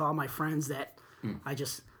apologies to all my friends that I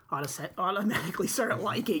just automatically started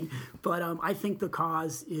liking. But I think the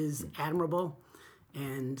cause is admirable,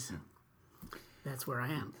 and that's where I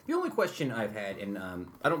am. The only question I've had, and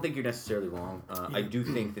I don't think you're necessarily wrong, I do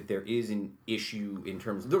think that there is an issue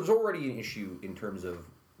there's already an issue in terms of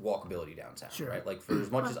walkability downtown, right? Like, for as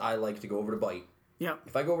much as I like to go over to Bite,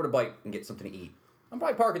 if I go over to Bite and get something to eat, I'm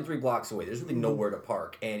probably parking 3 blocks away. There's really nowhere to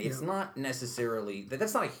park, and it's not necessarily,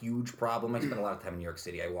 that's not a huge problem. I spent a lot of time in New York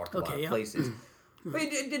City. I walked a lot of places. But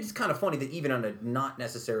it's kind of funny that even on a not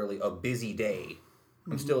necessarily a busy day,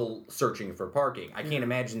 I'm still searching for parking. I can't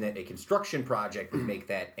imagine that a construction project would make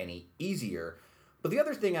that any easier. But the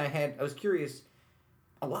other thing I was curious,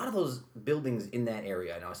 a lot of those buildings in that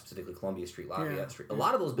area, I know specifically Columbia Street, Lafayette Street, a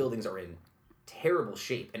lot of those buildings are in terrible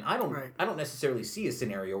shape. And I don't necessarily see a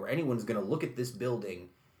scenario where anyone's going to look at this building.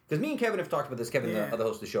 Because me and Kevin have talked about this, Kevin, the other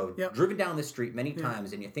host of the show, driven down this street many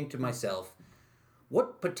times, and you think to myself,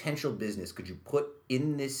 what potential business could you put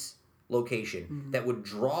in this location that would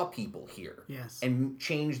draw people here and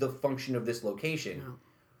change the function of this location?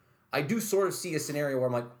 I do sort of see a scenario where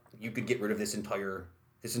I'm like, you could get rid of this entire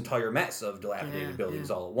mess of dilapidated buildings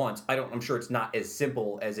all at once. I'm sure it's not as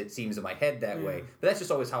simple as it seems in my head that way, but that's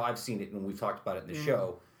just always how I've seen it when we've talked about it in the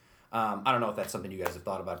show. I don't know if that's something you guys have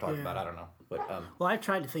thought about, talked about. I don't know. But well, I've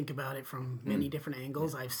tried to think about it from many different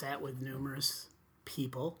angles. I've sat with numerous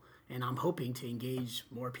people, and I'm hoping to engage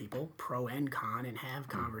more people, pro and con, and have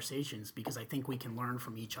conversations, because I think we can learn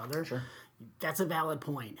from each other. Sure. That's a valid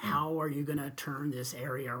point. How are you going to turn this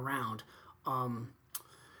area around?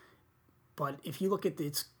 But if you look at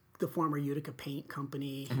the former Utica Paint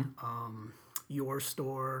Company, your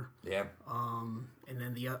store, and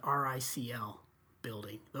then the RICL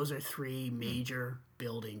building, those are 3 major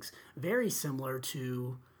buildings, very similar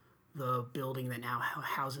to the building that now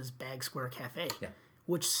houses Bag Square Cafe.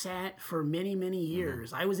 Which sat for many, many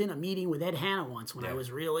years. I was in a meeting with Ed Hanna once when I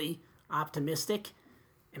was really optimistic,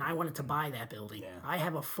 and I wanted to buy that building. I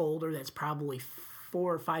have a folder that's probably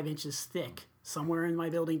 4 or 5 inches thick somewhere in my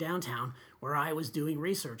building downtown where I was doing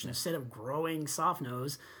research. Instead of growing soft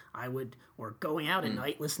nose, or going out at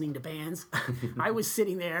night listening to bands, I was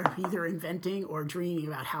sitting there either inventing or dreaming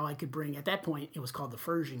about how I could bring, at that point, it was called the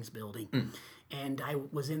Furgings Building. And I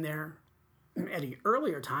was in there at an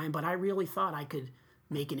earlier time, but I really thought I could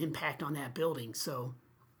make an impact on that building. So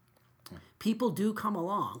people do come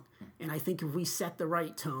along, and I think if we set the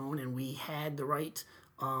right tone and we had the right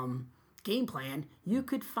game plan, you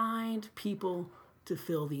could find people to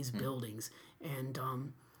fill these buildings. And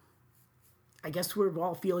I guess we're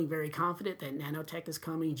all feeling very confident that nanotech is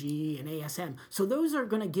coming, GE and ASM. So those are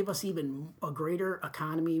going to give us even a greater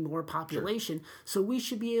economy, more population. So we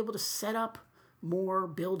should be able to set up more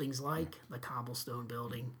buildings like the Cobblestone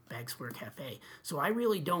Building, Bag Square Cafe. So I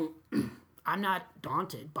really don't, I'm not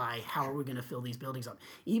daunted by how are we going to fill these buildings up.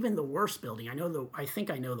 Even the worst building, I think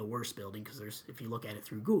I know the worst building, because if you look at it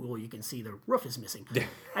through Google, you can see the roof is missing.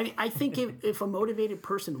 I think if a motivated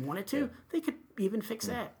person wanted to, they could even fix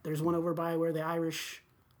that. There's one over by where the Irish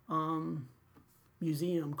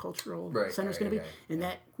Museum Cultural Center is going to be, and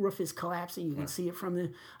that roof is collapsing. You can see it from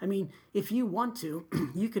the. I mean, if you want to,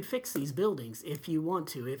 you could fix these buildings if you want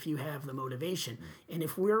to, if you have the motivation, and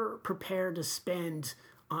if we're prepared to spend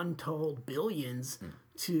untold billions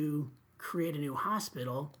to create a new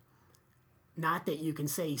hospital, not that you can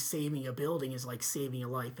say saving a building is like saving a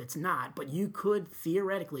life. It's not. But you could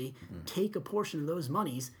theoretically take a portion of those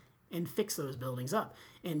monies and fix those buildings up.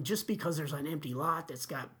 And just because there's an empty lot that's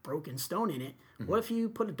got broken stone in it, what if you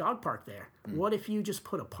put a dog park there? What if you just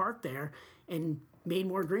put a park there and made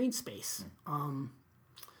more green space?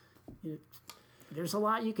 There's a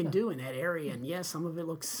lot you can do in that area, and yeah, some of it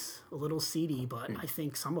looks a little seedy, but I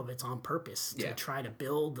think some of it's on purpose to try to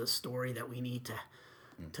build the story that we need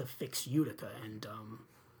to fix Utica, and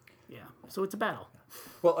so it's a battle.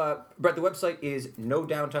 Well, Brett, the website is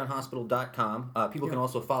nodowntownhospital.com. People can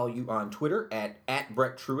also follow you on Twitter at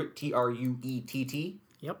Brett Truett, Truett.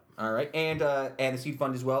 Yep. All right, and the Seed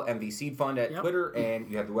Fund as well, MV Seed Fund at Twitter, and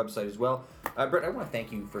you have the website as well. Brett, I want to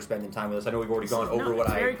thank you for spending time with us. I know we've already gone over what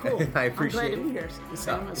very cool. I appreciate. I'm glad to be here.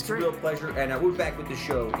 It's a real pleasure, and we'll be back with the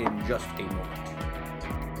show in just a moment.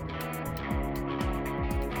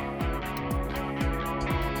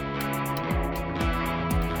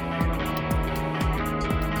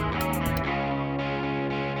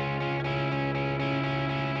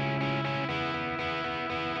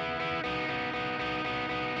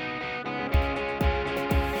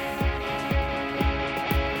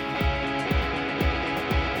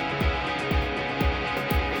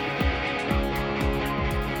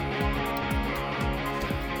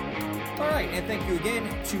 And thank you again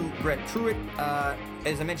to Brett Truett.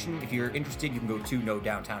 As I mentioned, if you're interested, you can go to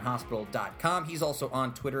nodowntownhospital.com. He's also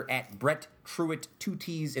on Twitter at Brett Truett, 2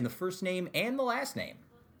 T's in the first name and the last name.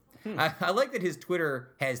 I like that his Twitter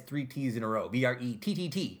has 3 T's in a row.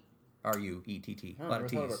 BRETTT. RUETT. A lot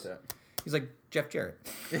of T's. About that. He's like Jeff Jarrett.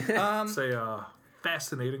 It's a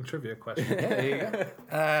fascinating trivia question. There you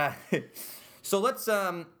go. So let's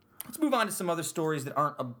move on to some other stories that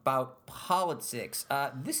aren't about politics.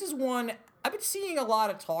 This is one, I've been seeing a lot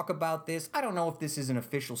of talk about this. I don't know if this is an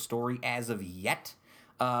official story as of yet,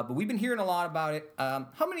 but we've been hearing a lot about it.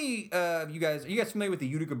 How many of are you guys familiar with the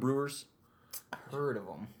Utica Brewers? Heard of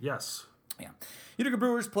them. Yes. Yeah. Utica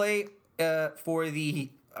Brewers play for the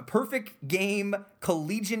Perfect Game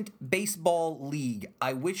Collegiate Baseball League.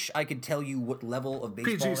 I wish I could tell you what level of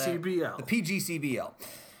baseball PGCBL. The PGCBL.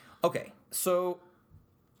 Okay, so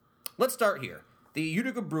let's start here. The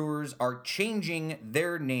Utica Brewers are changing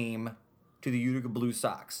their name to the Utica Blue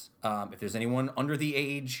Sox. If there's anyone under the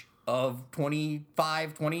age of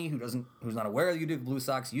 25, 20 who's not aware of the Utica Blue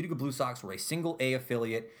Sox were a single A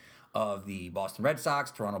affiliate of the Boston Red Sox,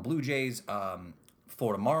 Toronto Blue Jays,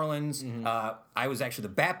 Florida Marlins. I was actually the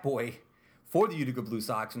bat boy for the Utica Blue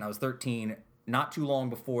Sox when I was 13, not too long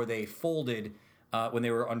before they folded when they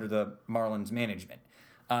were under the Marlins management.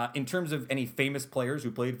 In terms of any famous players who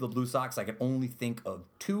played for the Blue Sox, I can only think of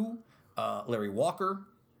 2. Larry Walker,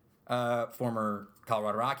 former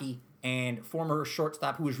Colorado Rocky, and former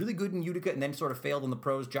shortstop who was really good in Utica and then sort of failed in the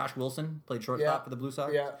pros, Josh Wilson, played shortstop for the Blue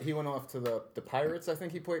Sox. Yeah, he went off to the Pirates, I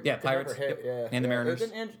think he played. Yeah, Pirates. And the Mariners.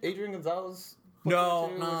 Didn't Adrian Gonzalez... No.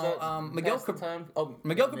 Miguel Cabrera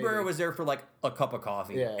Maybe. was there for like a cup of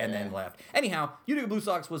coffee and then left. Anyhow, Utica Blue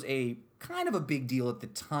Sox was a kind of a big deal at the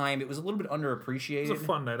time. It was a little bit underappreciated. It was a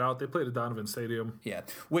fun night out. They played at Donovan Stadium. Yeah,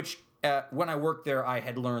 which when I worked there, I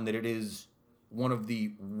had learned that it is one of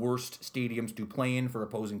the worst stadiums to play in for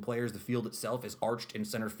opposing players. The field itself is arched in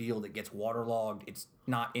center field. It gets waterlogged. It's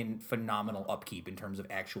not in phenomenal upkeep in terms of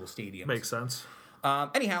actual stadiums. Makes sense.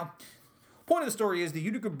 Anyhow, point of the story is the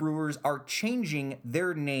Utica Brewers are changing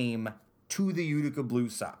their name to the Utica Blue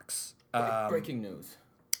Sox. Breaking news.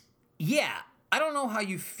 Yeah. I don't know how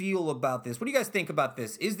you feel about this. What do you guys think about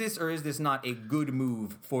this? Is this or is this not a good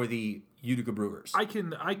move for the Utica Brewers? I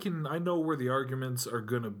know where the arguments are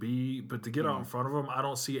going to be, but to get out in front of them, I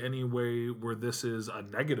don't see any way where this is a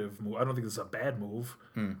negative move. I don't think this is a bad move.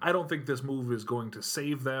 I don't think this move is going to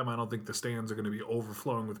save them. I don't think the stands are going to be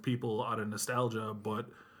overflowing with people out of nostalgia, but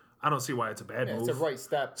I don't see why it's a bad move. It's a right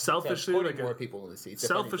step. Selfishly, putting more people in the seats.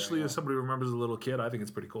 Selfishly, as somebody who remembers as a little kid, I think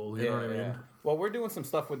it's pretty cool. You know what I mean? Well, we're doing some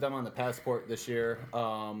stuff with them on the Passport this year,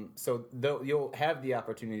 so you'll have the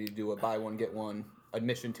opportunity to do a buy one get one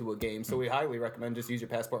admission to a game. So we highly recommend just use your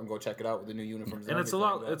Passport and go check it out with the new uniforms. And it's a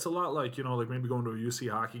lot. It's a lot like like maybe going to a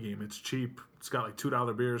UC hockey game. It's cheap. It's got like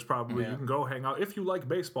 $2 beers probably. You can go hang out if you like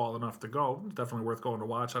baseball enough to go. It's definitely worth going to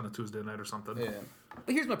watch on a Tuesday night or something. Yeah.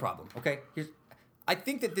 But here's my problem. Okay, I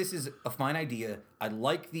think that this is a fine idea. I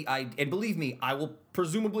like the idea. And believe me, I will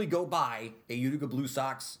presumably go buy a Utica Blue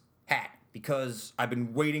Sox hat because I've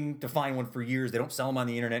been waiting to find one for years. They don't sell them on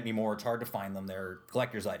the internet anymore. It's hard to find them. They're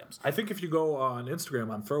collector's items. I think if you go on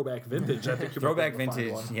Instagram on Throwback Vintage, I think you Throwback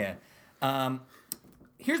Vintage, yeah.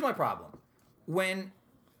 Here's my problem. When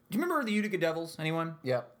Do you remember the Utica Devils? Anyone?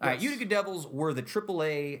 Yeah. All right, Utica Devils were the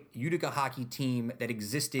AAA Utica hockey team that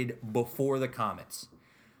existed before the Comets.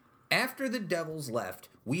 After the Devils left,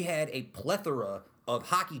 we had a plethora of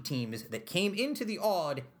hockey teams that came into the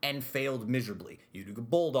Odd and failed miserably. Utica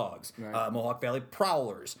Bulldogs, Mohawk Valley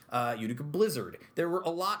Prowlers, Utica Blizzard. There were a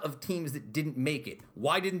lot of teams that didn't make it.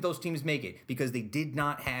 Why didn't those teams make it? Because they did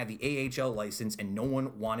not have the AHL license and no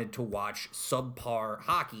one wanted to watch subpar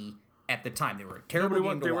hockey at the time. They were a terrible game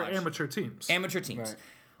to watch. They were amateur teams. Amateur teams. Right.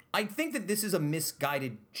 I think that this is a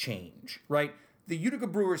misguided change, right? The Utica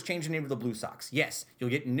Brewers changed the name of the Blue Sox. Yes, you'll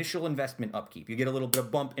get initial investment upkeep. You get a little bit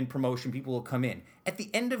of bump in promotion. People will come in. At the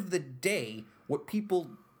end of the day, what people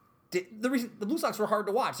did, the reason the Blue Sox were hard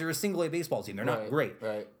to watch. They're a single A baseball team. They're not great.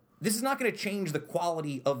 Right. This is not going to change the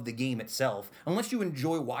quality of the game itself. Unless you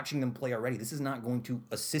enjoy watching them play already, this is not going to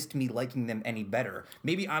assist me liking them any better.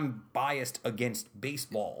 Maybe I'm biased against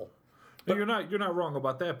baseball. But you're not wrong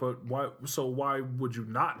about that, but why? So why would you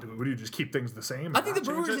not do it? Would you just keep things the same? I think the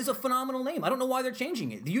Brewers is a phenomenal name. I don't know why they're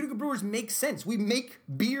changing it. The Utica Brewers make sense. We make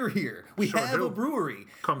beer here. We have a brewery.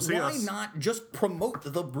 Come see us. Why not just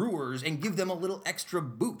promote the Brewers and give them a little extra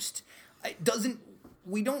boost?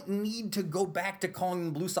 We don't need to go back to calling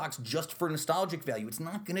them Blue Sox just for nostalgic value. It's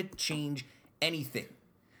not going to change anything.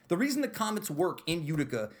 The reason the Comets work in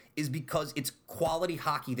Utica is because it's quality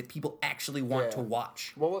hockey that people actually want to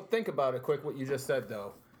watch. Well, think about it quick, what you just said,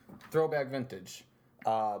 though. Throwback vintage.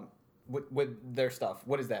 With their stuff.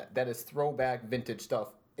 What is that? That is throwback vintage stuff.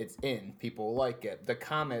 It's in. People like it. The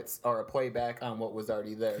Comets are a playback on what was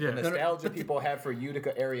already there. Yeah. The nostalgia people have for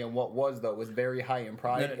Utica area and what was, though, was very high in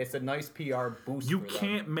pride. It's a nice PR boost You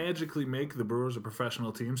can't magically make the Brewers a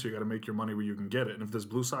professional team, so you got to make your money where you can get it. And if this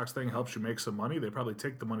Blue Sox thing helps you make some money, they probably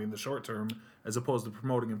take the money in the short term as opposed to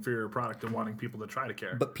promoting inferior product and wanting people to try to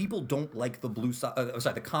care. But people don't like the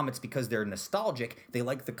the Comets because they're nostalgic. They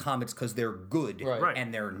like the Comets because they're good. Right.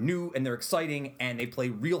 And they're new and they're exciting and they play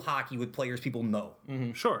real hockey with players people know.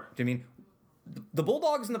 Mm-hmm. Sure. I mean, the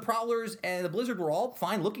Bulldogs and the Prowlers and the Blizzard were all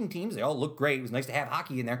fine-looking teams. They all looked great. It was nice to have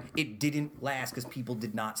hockey in there. It didn't last because people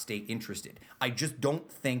did not stay interested. I just don't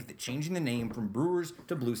think that changing the name from Brewers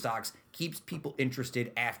to Blue Sox keeps people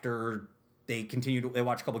interested after they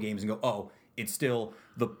watch a couple games and go, oh, it's still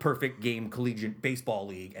the perfect game collegiate baseball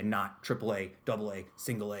league and not AAA, AA,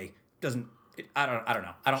 single A. I don't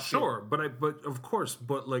know. Sure, but of course,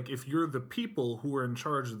 like if you're the people who are in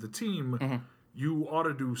charge of the team, you ought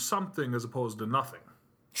to do something as opposed to nothing.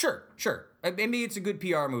 Sure. Maybe it's a good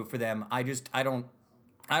PR move for them. I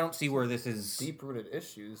don't see where this is. Deep-rooted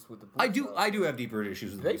issues with the Blue Sox. I do have deep-rooted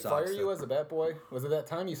issues with the Blue Sox. Did they fire you as a bat boy? Was it that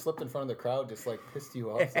time you slipped in front of the crowd, just like pissed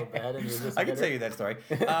you off so bad, and you just? I can tell you that story.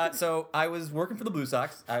 So I was working for the Blue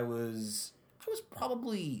Sox. I was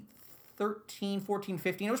probably 13, 14,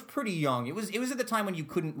 15. I was pretty young. It was at the time when you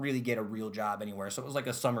couldn't really get a real job anywhere, so it was like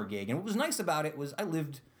a summer gig. And what was nice about it was I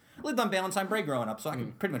lived on Valentine Bray growing up, so I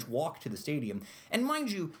could pretty much walk to the stadium. And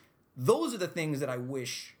mind you, those are the things that I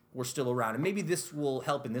wish were still around. And maybe this will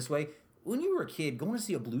help in this way. When you were a kid, going to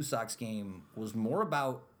see a Blue Sox game was more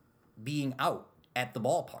about being out at the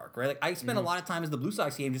ballpark, right? Like I spent a lot of time as the Blue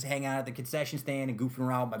Sox game just hanging out at the concession stand and goofing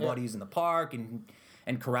around with my buddies in the park and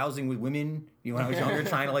carousing with women. When I was younger,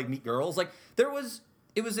 trying to like meet girls. Like it was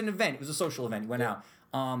an event. It was a social event. You went out.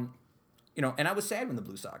 And I was sad when the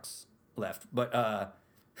Blue Sox left. But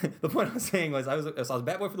the point I was saying was I was a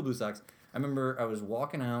bat boy for the Blue Sox. I remember I was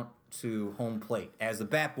walking out to home plate. As the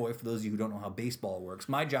bat boy, for those of you who don't know how baseball works,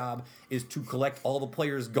 my job is to collect all the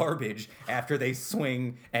players' garbage after they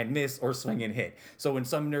swing and miss or swing and hit. So when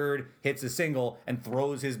some nerd hits a single and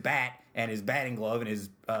throws his bat and his batting glove and his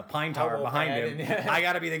pine tar behind him, I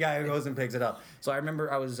got to be the guy who goes and picks it up. So I remember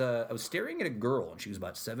I was staring at a girl, and she was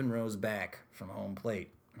about 7 rows back from home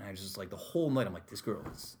plate. And I was just like, the whole night, I'm like, this girl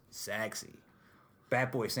is sexy.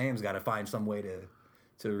 Bat boy Sam's got to find some way to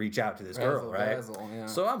reach out to this girl, right?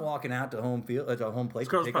 So I'm walking out to home plate. This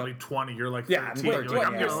girl's probably 20. You're like 13.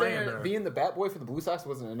 You're saying being the bat boy for the Blue Sox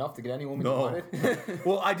wasn't enough to get any woman you wanted?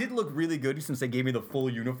 Well, I did look really good since they gave me the full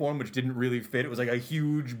uniform, which didn't really fit. It was like a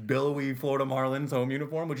huge, billowy Florida Marlins home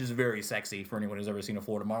uniform, which is very sexy for anyone who's ever seen a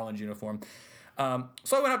Florida Marlins uniform.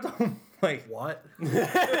 So I went up to home plate. What?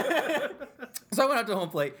 So I went out to home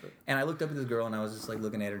plate, and I looked up at this girl, and I was just, like,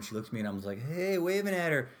 looking at her, and she looked at me, and I was like, hey, waving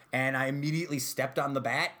at her. And I immediately stepped on the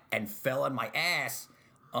bat and fell on my ass.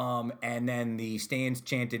 And then the stands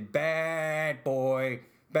chanted, bat boy,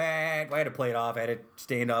 bat. I had to play it off. I had to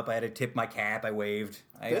stand up. I had to tip my cap. I waved.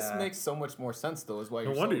 This makes so much more sense, though, is why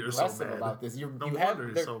you're so aggressive about this.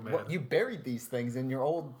 You buried these things in your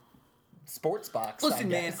old sports box. Listen,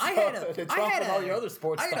 man, I had all your other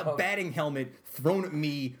sports stuff. a batting helmet thrown at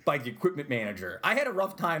me by the equipment manager. I had a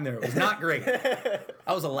rough time there. It was not great.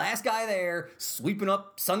 I was the last guy there, sweeping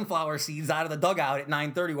up sunflower seeds out of the dugout at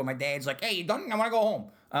 9:30 when my dad's like, "Hey, you done? I want to go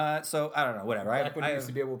home." So I don't know, whatever. Back when you used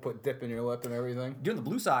to be able to put dip in your lip and everything. Doing the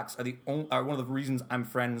Blue Sox are one of the reasons I'm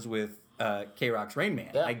friends with K-Rock's Rain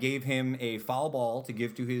Man. Yeah. I gave him a foul ball to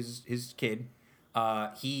give to his kid.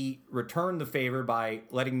 He returned the favor by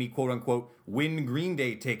letting me, quote unquote, win Green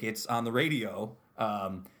Day tickets on the radio,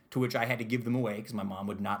 to which I had to give them away because my mom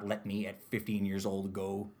would not let me at 15 years old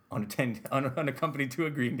go unaccompanied to a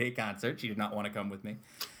Green Day concert. She did not want to come with me.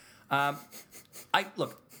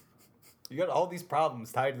 Look. You got all these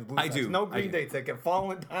problems tied to the Blue Sox. I do. No Green Day ticket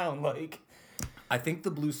falling down like. I think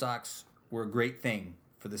the Blue Sox were a great thing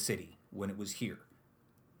for the city when it was here.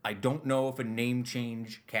 I don't know if a name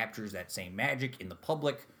change captures that same magic in the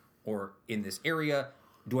public or in this area.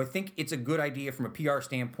 Do I think it's a good idea from a PR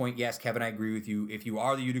standpoint? Yes, Kevin, I agree with you. If you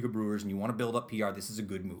are the Utica Brewers and you want to build up PR, this is a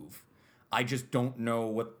good move. I just don't know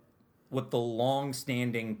what the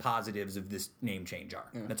long-standing positives of this name change are.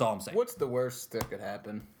 Yeah. That's all I'm saying. What's the worst that could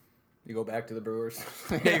happen? You go back to the Brewers.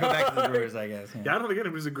 Yeah, you go back to the Brewers, I guess. Yeah, I don't think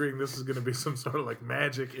anybody's agreeing this is going to be some sort of like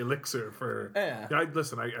magic elixir for. Yeah. I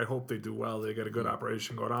hope they do well. They got a good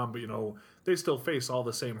operation going on, but they still face all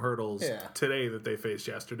the same hurdles today that they faced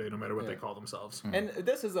yesterday, no matter what they call themselves. Mm-hmm. And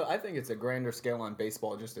this is, I think it's a grander scale on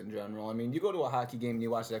baseball just in general. I mean, you go to a hockey game and you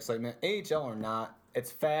watch the excitement. AHL or not, it's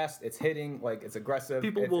fast, it's hitting, like it's aggressive,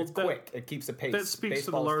 it's quick, it keeps a pace. That speaks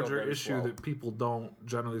to the larger issue that people don't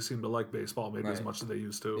generally seem to like baseball maybe as much as they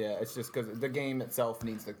used to. Yeah, it's just because the game itself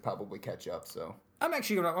needs to probably catch up. So I'm going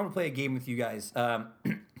to play a game with you guys.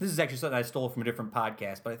 This is actually something I stole from a different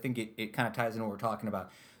podcast, but I think it kind of ties into what we're talking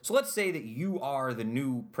about. So let's say that you are the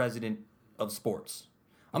new president of sports.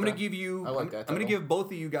 I'm going to give you. I'm going to give both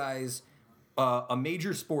of you guys a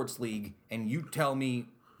major sports league, and you tell me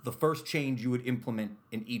the first change you would implement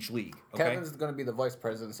in each league. Okay? Kevin's going to be the vice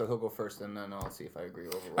president, so he'll go first, and then I'll see if I agree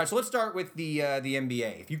overall. All right, so let's start with the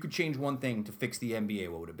NBA. If you could change one thing to fix the NBA,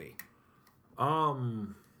 what would it be? Oh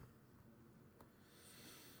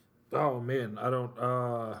man, I don't.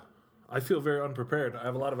 I feel very unprepared. I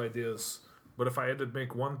have a lot of ideas, but if I had to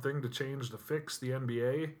make one thing to change to fix the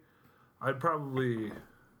NBA, I'd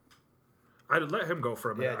let him go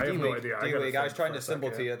for a minute. Yeah, I have no idea. D-League. I was trying to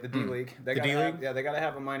symbol to you. The D-League. They got to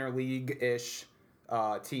have a minor league-ish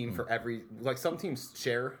team for every. Like some teams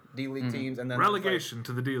share D-League teams, and then relegation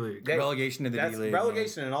to the D-League. Relegation to the D-League.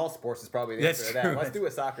 Relegation in all sports is probably the answer to that. Let's do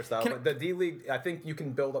it soccer style. But the D-League, I think you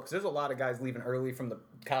can build up because there's a lot of guys leaving early from the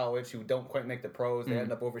college who don't quite make the pros. They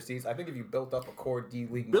end up overseas. I think if you built up a core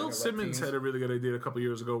D-League, Bill Simmons had a really good idea a couple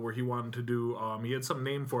years ago where he wanted to do. He had some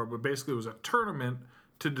name for it, but basically it was a tournament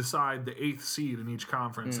to decide the 8th seed in each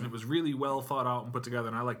conference, and it was really well thought out and put together,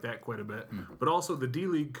 and I like that quite a bit. But also, the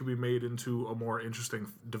D-League could be made into a more interesting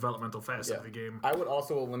developmental facet of the game. I would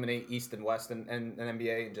also eliminate East and West and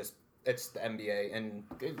NBA and just it's the NBA, and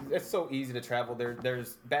it's so easy to travel.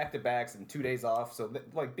 There's back-to-backs and 2 days off, so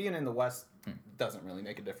like being in the West doesn't really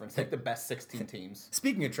make a difference. Take the best 16 teams.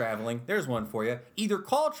 Speaking of traveling, there's one for you. Either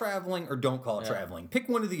call traveling or don't call traveling. Pick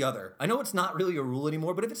one or the other. I know it's not really a rule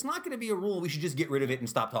anymore, but if it's not going to be a rule, we should just get rid of it and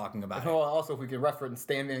stop talking about it. Well, also, if we can reference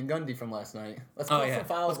Stan Van Gundy from last night. Let's call some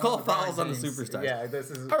fouls. Let's call fouls on the superstars. Yeah, this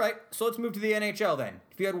is... All right, so let's move to the NHL then.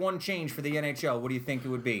 If you had one change for the NHL, what do you think it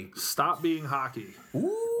would be? Stop being hockey.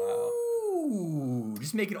 Ooh,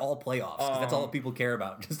 just make it all playoffs, because that's all that people care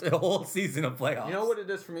about. Just a whole season of playoffs. You know what it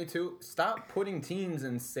is for me, too? Stop putting teams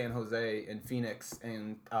in San Jose and Phoenix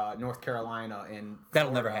and North Carolina and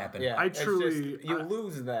That'll never happen. Yeah, you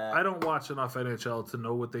lose that. I don't watch enough NHL to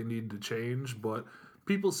know what they need to change, but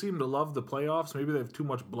people seem to love the playoffs. Maybe they have too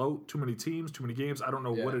much bloat, too many teams, too many games. I don't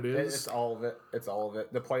know what it is. It's all of it. It's all of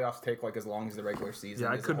it. The playoffs take like as long as the regular season.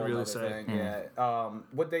 Yeah, I couldn't really say. Yeah.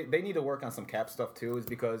 What they need to work on some cap stuff, too, is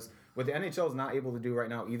because what the NHL is not able to do right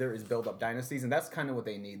now either is build up dynasties, and that's kind of what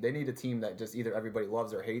they need. They need a team that just either everybody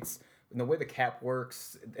loves or hates. And the way the cap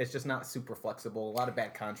works, it's just not super flexible. A lot of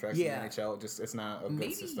bad contracts in the NHL. It's not a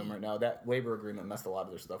good system right now. That labor agreement messed a lot of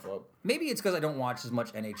their stuff up. Maybe it's because I don't watch as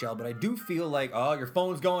much NHL, but I do feel like, your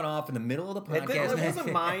phone's going off in the middle of the podcast. It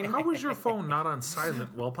wasn't mine. How was your phone not on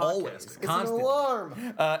silent while podcasting? Always. It's an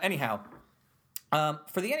alarm. Anyhow,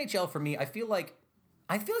 for the NHL, for me, I feel like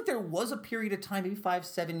there was a period of time, maybe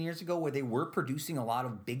 5-7 years ago, where they were producing a lot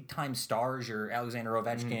of big-time stars, your Alexander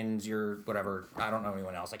Ovechkins, your whatever. I don't know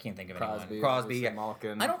anyone else. I can't think of anyone. Crosby. Yeah.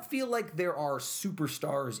 Malkin. I don't feel like there are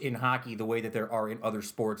superstars in hockey the way that there are in other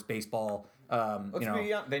sports, baseball,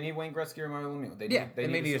 They need Wayne Gretzky or Mario Lemieux. They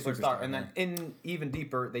need a superstar. And then even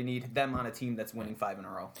deeper, they need them on a team that's winning 5 in a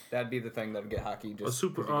row. That'd be the thing that would get hockey just a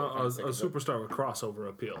superstar with crossover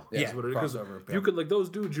appeal. Yeah, crossover appeal. You could like those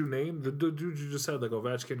dudes you named, the dudes you just said, like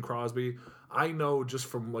Ovechkin, Crosby. I know just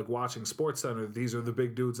from like watching SportsCenter, these are the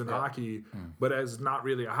big dudes in hockey. But as not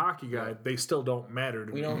really a hockey guy, they still don't matter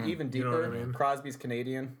to me. Even deeper. You know what I mean? Crosby's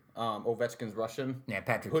Canadian. Ovechkin's Russian. Yeah,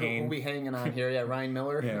 Patrick Kane. Who we hanging on here? Yeah, Ryan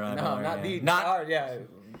Miller. Not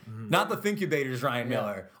the Thinkubator's Ryan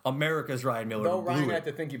Miller. America's Ryan Miller. Though Ryan at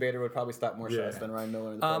the Thinkubator would probably stop more shots than Ryan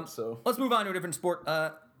Miller in the pub. So let's move on to a different sport.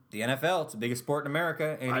 The NFL. It's the biggest sport in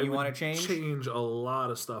America. Anything you want to change? Change a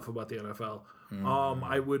lot of stuff about the NFL.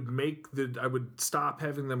 I would stop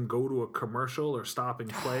having them go to a commercial or stopping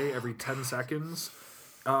play every 10 seconds.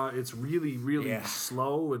 It's really, really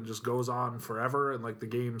slow and just goes on forever, and like the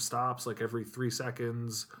game stops like every 3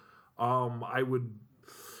 seconds. I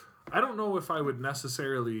don't know if I would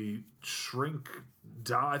necessarily shrink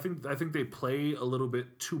down. I think they play a little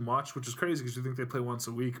bit too much, which is crazy because you think they play once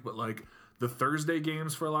a week, but like the Thursday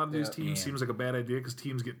games for a lot of these teams seems like a bad idea because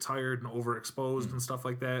teams get tired and overexposed and stuff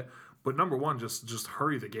like that. But number one, just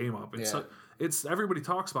hurry the game up. It's everybody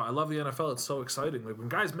talks about. I love the NFL. It's so exciting. Like when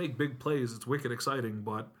guys make big plays, it's wicked exciting.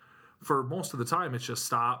 But for most of the time, it's just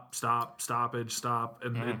stop, stoppage, stop,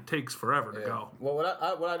 and it takes forever to go. Well,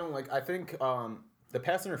 what I don't like, I think the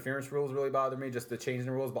pass interference rules really bother me. Just the change in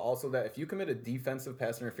the rules, but also that if you commit a defensive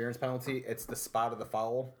pass interference penalty, it's the spot of the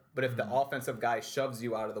foul. But if the offensive guy shoves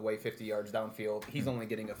you out of the way 50 yards downfield, he's only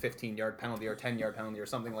getting a 15-yard penalty or 10-yard penalty or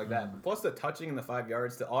something like that. Plus the touching in the 5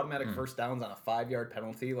 yards, the automatic first downs on a 5-yard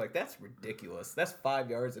penalty, like that's ridiculous. That's 5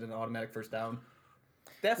 yards and an automatic first down.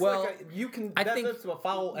 That's that's a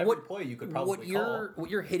foul every play you could probably call. What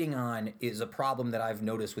you're hitting on is a problem that I've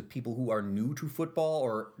noticed with people who are new to football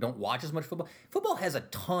or don't watch as much football. Football has a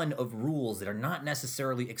ton of rules that are not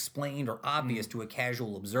necessarily explained or obvious to a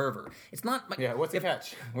casual observer. It's not what's the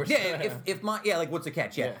catch? What's the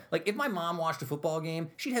catch? Yeah. Like if my mom watched a football game,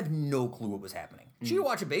 she'd have no clue what was happening. She would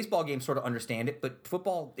watch a baseball game, sort of understand it, but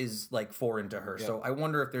football is like foreign to her. Yeah. So I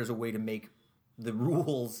wonder if there's a way to make the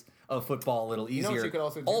rules of football a little easier. You know what you could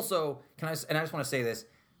also do? Also, I just want to say this.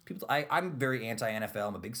 I'm very anti-NFL.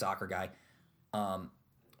 I'm a big soccer guy.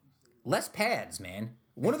 Less pads, man.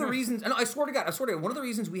 One of the reasons, and I swear to God, one of the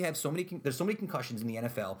reasons we have there's so many concussions in the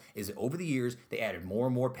NFL is that over the years they added more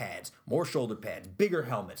and more pads, more shoulder pads, bigger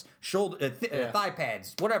helmets, thigh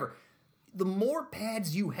pads, whatever. The more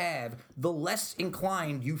pads you have, the less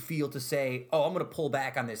inclined you feel to say, oh, I'm going to pull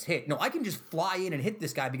back on this hit. No, I can just fly in and hit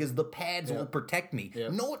this guy because the pads will protect me. Yeah.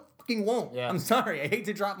 No, it fucking won't. Yeah. I'm sorry. I hate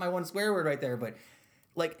to drop my one swear word right there, but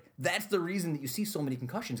like that's the reason that you see so many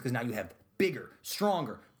concussions because now you have bigger,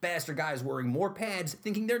 stronger, faster guys wearing more pads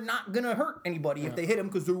thinking they're not going to hurt anybody if they hit them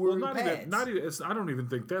because they're wearing pads. I don't even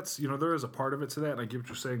think that's, there is a part of it to that, and I get what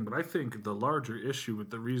you're saying, but I think the larger issue with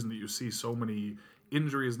the reason that you see so many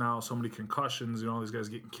injuries now, so many concussions, all these guys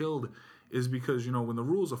getting killed, is because, when the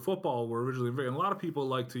rules of football were originally, and a lot of people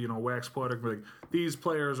like to, wax poetic, like, these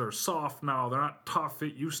players are soft now, they're not tough,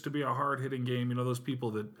 it used to be a hard-hitting game, those people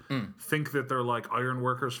that think that they're like iron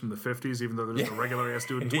workers from the 50s, even though they're just a regular-ass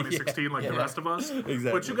dude in 2016 the rest of us.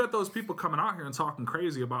 Exactly. But you got those people coming out here and talking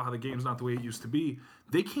crazy about how the game's not the way it used to be.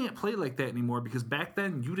 They can't play like that anymore because back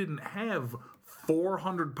then you didn't have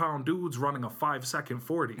 400-pound dudes running a 5-second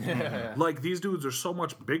 40. Like, these dudes are so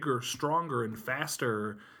much bigger, stronger, and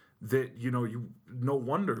faster that, no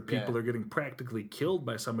wonder people are getting practically killed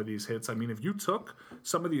by some of these hits. I mean, if you took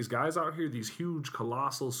some of these guys out here, these huge,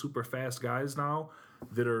 colossal, super fast guys now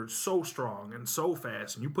that are so strong and so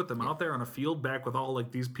fast, and you put them out there on a field back with all,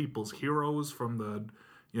 like, these people's heroes from the,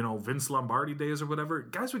 Vince Lombardi days or whatever,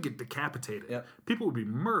 guys would get decapitated. Yep. People would be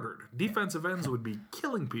murdered. Defensive ends would be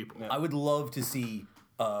killing people. I would love to see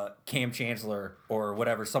Cam Chancellor or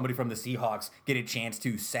whatever, somebody from the Seahawks, get a chance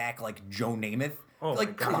to sack, like, Joe Namath. Oh,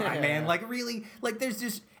 like, come on, man. Like, really? Like, there's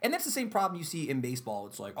just... And that's the same problem you see in baseball.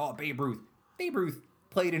 It's like, oh, Babe Ruth. Babe Ruth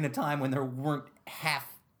played in a time when there weren't half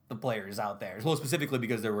the players out there. Well, specifically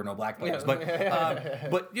because there were no black players. But you know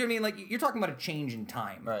what I mean? Like, you're talking about a change in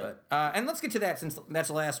time. Right. But, and let's get to that since that's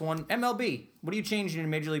the last one. MLB. What are you changing in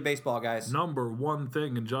Major League Baseball, guys? Number one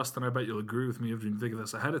thing, and Justin, I bet you'll agree with me if you think of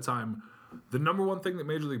this ahead of time, the number one thing that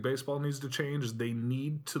Major League Baseball needs to change is they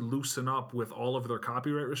need to loosen up with all of their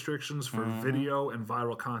copyright restrictions for video and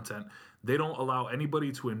viral content. They don't allow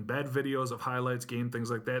anybody to embed videos of highlights, game, things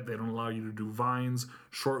like that. They don't allow you to do vines,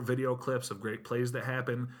 short video clips of great plays that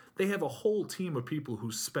happen. They have a whole team of people who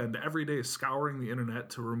spend every day scouring the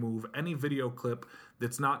internet to remove any video clip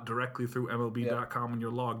that's not directly through MLB.com when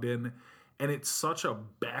you're logged in. And it's such a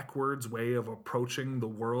backwards way of approaching the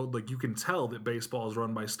world. Like, you can tell that baseball is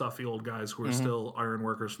run by stuffy old guys who are still iron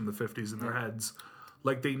workers from the 50s in their heads.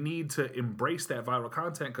 Like, they need to embrace that viral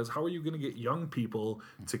content, because how are you going to get young people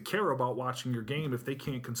to care about watching your game if they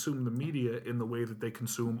can't consume the media in the way that they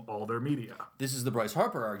consume all their media? This is the Bryce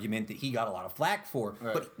Harper argument that he got a lot of flack for.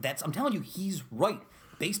 Right. But I'm telling you, he's right.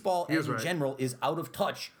 Baseball in general is out of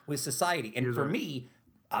touch with society. And for me,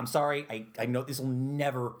 I'm sorry, I know this will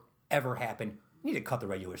never, ever happen. You need to cut the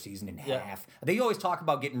regular season in half. They always talk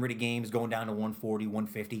about getting rid of games, going down to 140,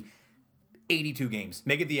 150. 82 games.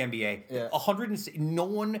 Make it the NBA. Yeah. No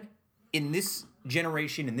one in this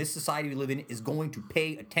generation, in this society we live in, is going to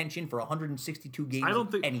pay attention for 162 games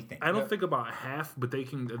anything. I don't think about half, but they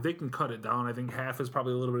can cut it down. I think half is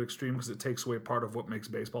probably a little bit extreme because it takes away part of what makes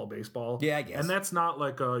baseball. Yeah, I guess. And that's not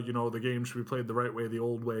like the game should be played the right way, the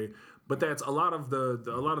old way. But that's a lot of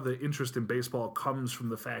the interest in baseball comes from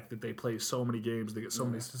the fact that they play so many games, they get so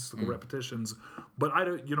many statistical repetitions. But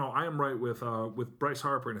I am right with Bryce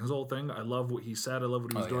Harper and his whole thing. I love what he said. I love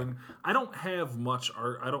what he was doing. I don't have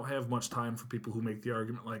much time for people who make the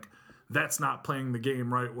argument like that's not playing the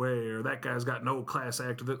game right way, or that guy's got no class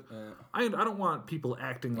act with it. I don't want people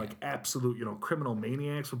acting like absolute, criminal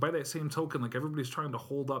maniacs, but by that same token, like, everybody's trying to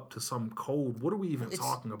hold up to some code. What are we even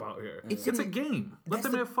talking about here? It's a game. Let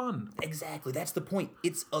them have fun. Exactly. That's the point.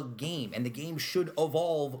 It's a game, and the game should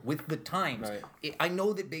evolve with the times. Right. I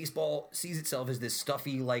know that baseball sees itself as this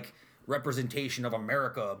stuffy, like, representation of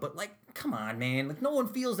America, but, like, come on, man. Like, no one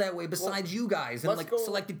feels that way besides you guys and, like,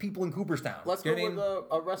 selected people in Cooperstown. Let's go with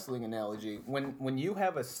a wrestling analogy. When you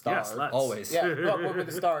have a star... Yes, let's. Always. Yeah, with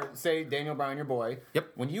the star, say Daniel Bryan, your boy.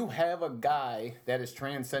 Yep. When you have a guy that is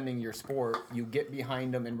transcending your sport, you get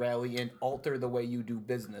behind him and rally and alter the way you do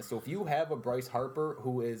business. So if you have a Bryce Harper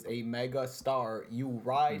who is a mega star, you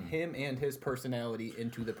ride him and his personality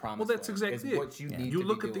into the promised land. Well, that's exactly it. What you need You to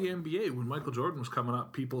look be at doing. the NBA, when Michael Jordan was coming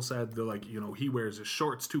up, people said, he wears his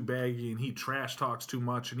shorts too baggy and he trash talks too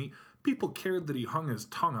much, and people cared that he hung his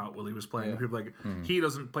tongue out while he was playing. People were like, he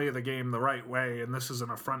doesn't play the game the right way, and this is an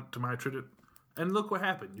affront to my tradition. And look what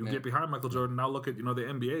happened. You get behind Michael Jordan. Now look at, the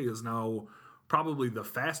NBA is now probably the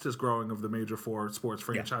fastest growing of the major four sports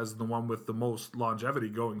franchises, the one with the most longevity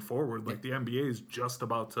going forward. Like, the NBA is just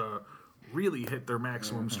about to really hit their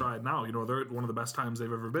maximum stride now. They're at one of the best times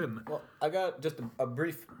they've ever been. Well, I got just a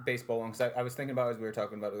brief baseball one, because I was thinking about, as we were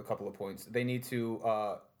talking about, a couple of points. They need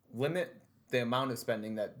to limit the amount of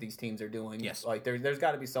spending that these teams are doing. Yes. Like, there's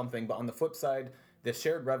got to be something. But on the flip side, the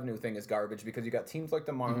shared revenue thing is garbage, because you got teams like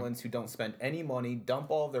the Marlins who don't spend any money,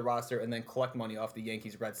 dump all of their roster, and then collect money off the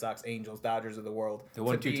Yankees, Red Sox, Angels, Dodgers of the world. They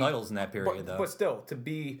won 2 titles in that period, though. But still, to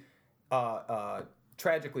be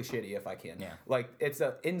tragically shitty, if I can. Yeah. Like, it's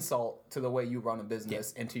an insult to the way you run a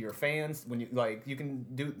business and to your fans. When you can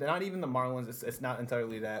do, not even the Marlins, it's not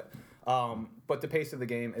entirely that. But the pace of the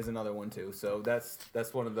game is another one too. So that's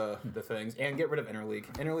one of the things. And get rid of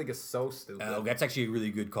interleague. Interleague is so stupid. Oh, that's actually a really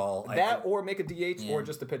good call. Or make a DH or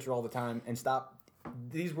just a pitcher all the time and stop.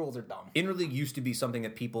 These rules are dumb. Interleague used to be something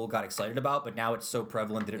that people got excited about, but now it's so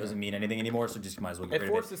prevalent that it doesn't mean anything anymore, so just might as well get rid of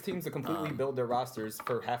it. It forces teams to completely build their rosters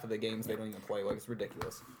for half of the games they don't even play. Like, it's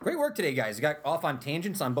ridiculous. Great work today, guys. You got off on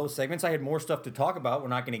tangents on both segments. I had more stuff to talk about. We're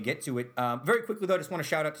not going to get to it. Very quickly, though, I just want to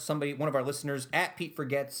shout out to one of our listeners, at Pete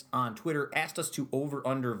Forgets on Twitter, asked us to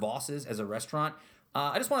over-under Voss's as a restaurant.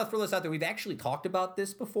 I just want to throw this out there. We've actually talked about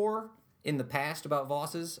this before in the past about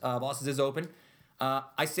Voss's. Voss's is open.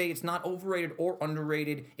 I say it's not overrated or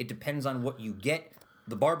underrated. It depends on what you get.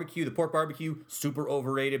 The pork barbecue, super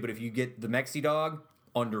overrated. But if you get the Mexi dog,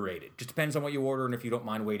 underrated. Just depends on what you order and if you don't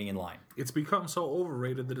mind waiting in line. It's become so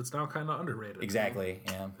overrated that it's now kind of underrated. Exactly,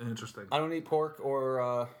 yeah. Interesting. I don't eat pork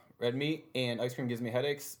or red meat, and ice cream gives me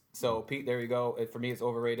headaches. So, Pete, there you go. For me, it's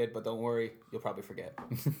overrated, but don't worry, you'll probably forget.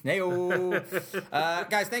 Hey-o.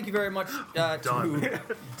 Guys, thank you very much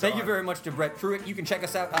thank you very much to Brett Truett. You can check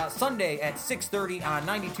us out Sunday at 6:30 on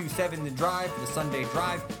 92.7 The Drive for the Sunday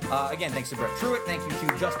Drive. Again, thanks to Brett Truett. Thank you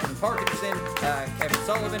to Justin Parkinson, Kevin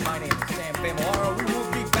Sullivan. My name is Sam Familaro. We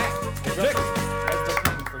will be back next. That's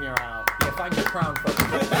just for here on out. Yeah, find your crown first.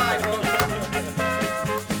 Bye, folks.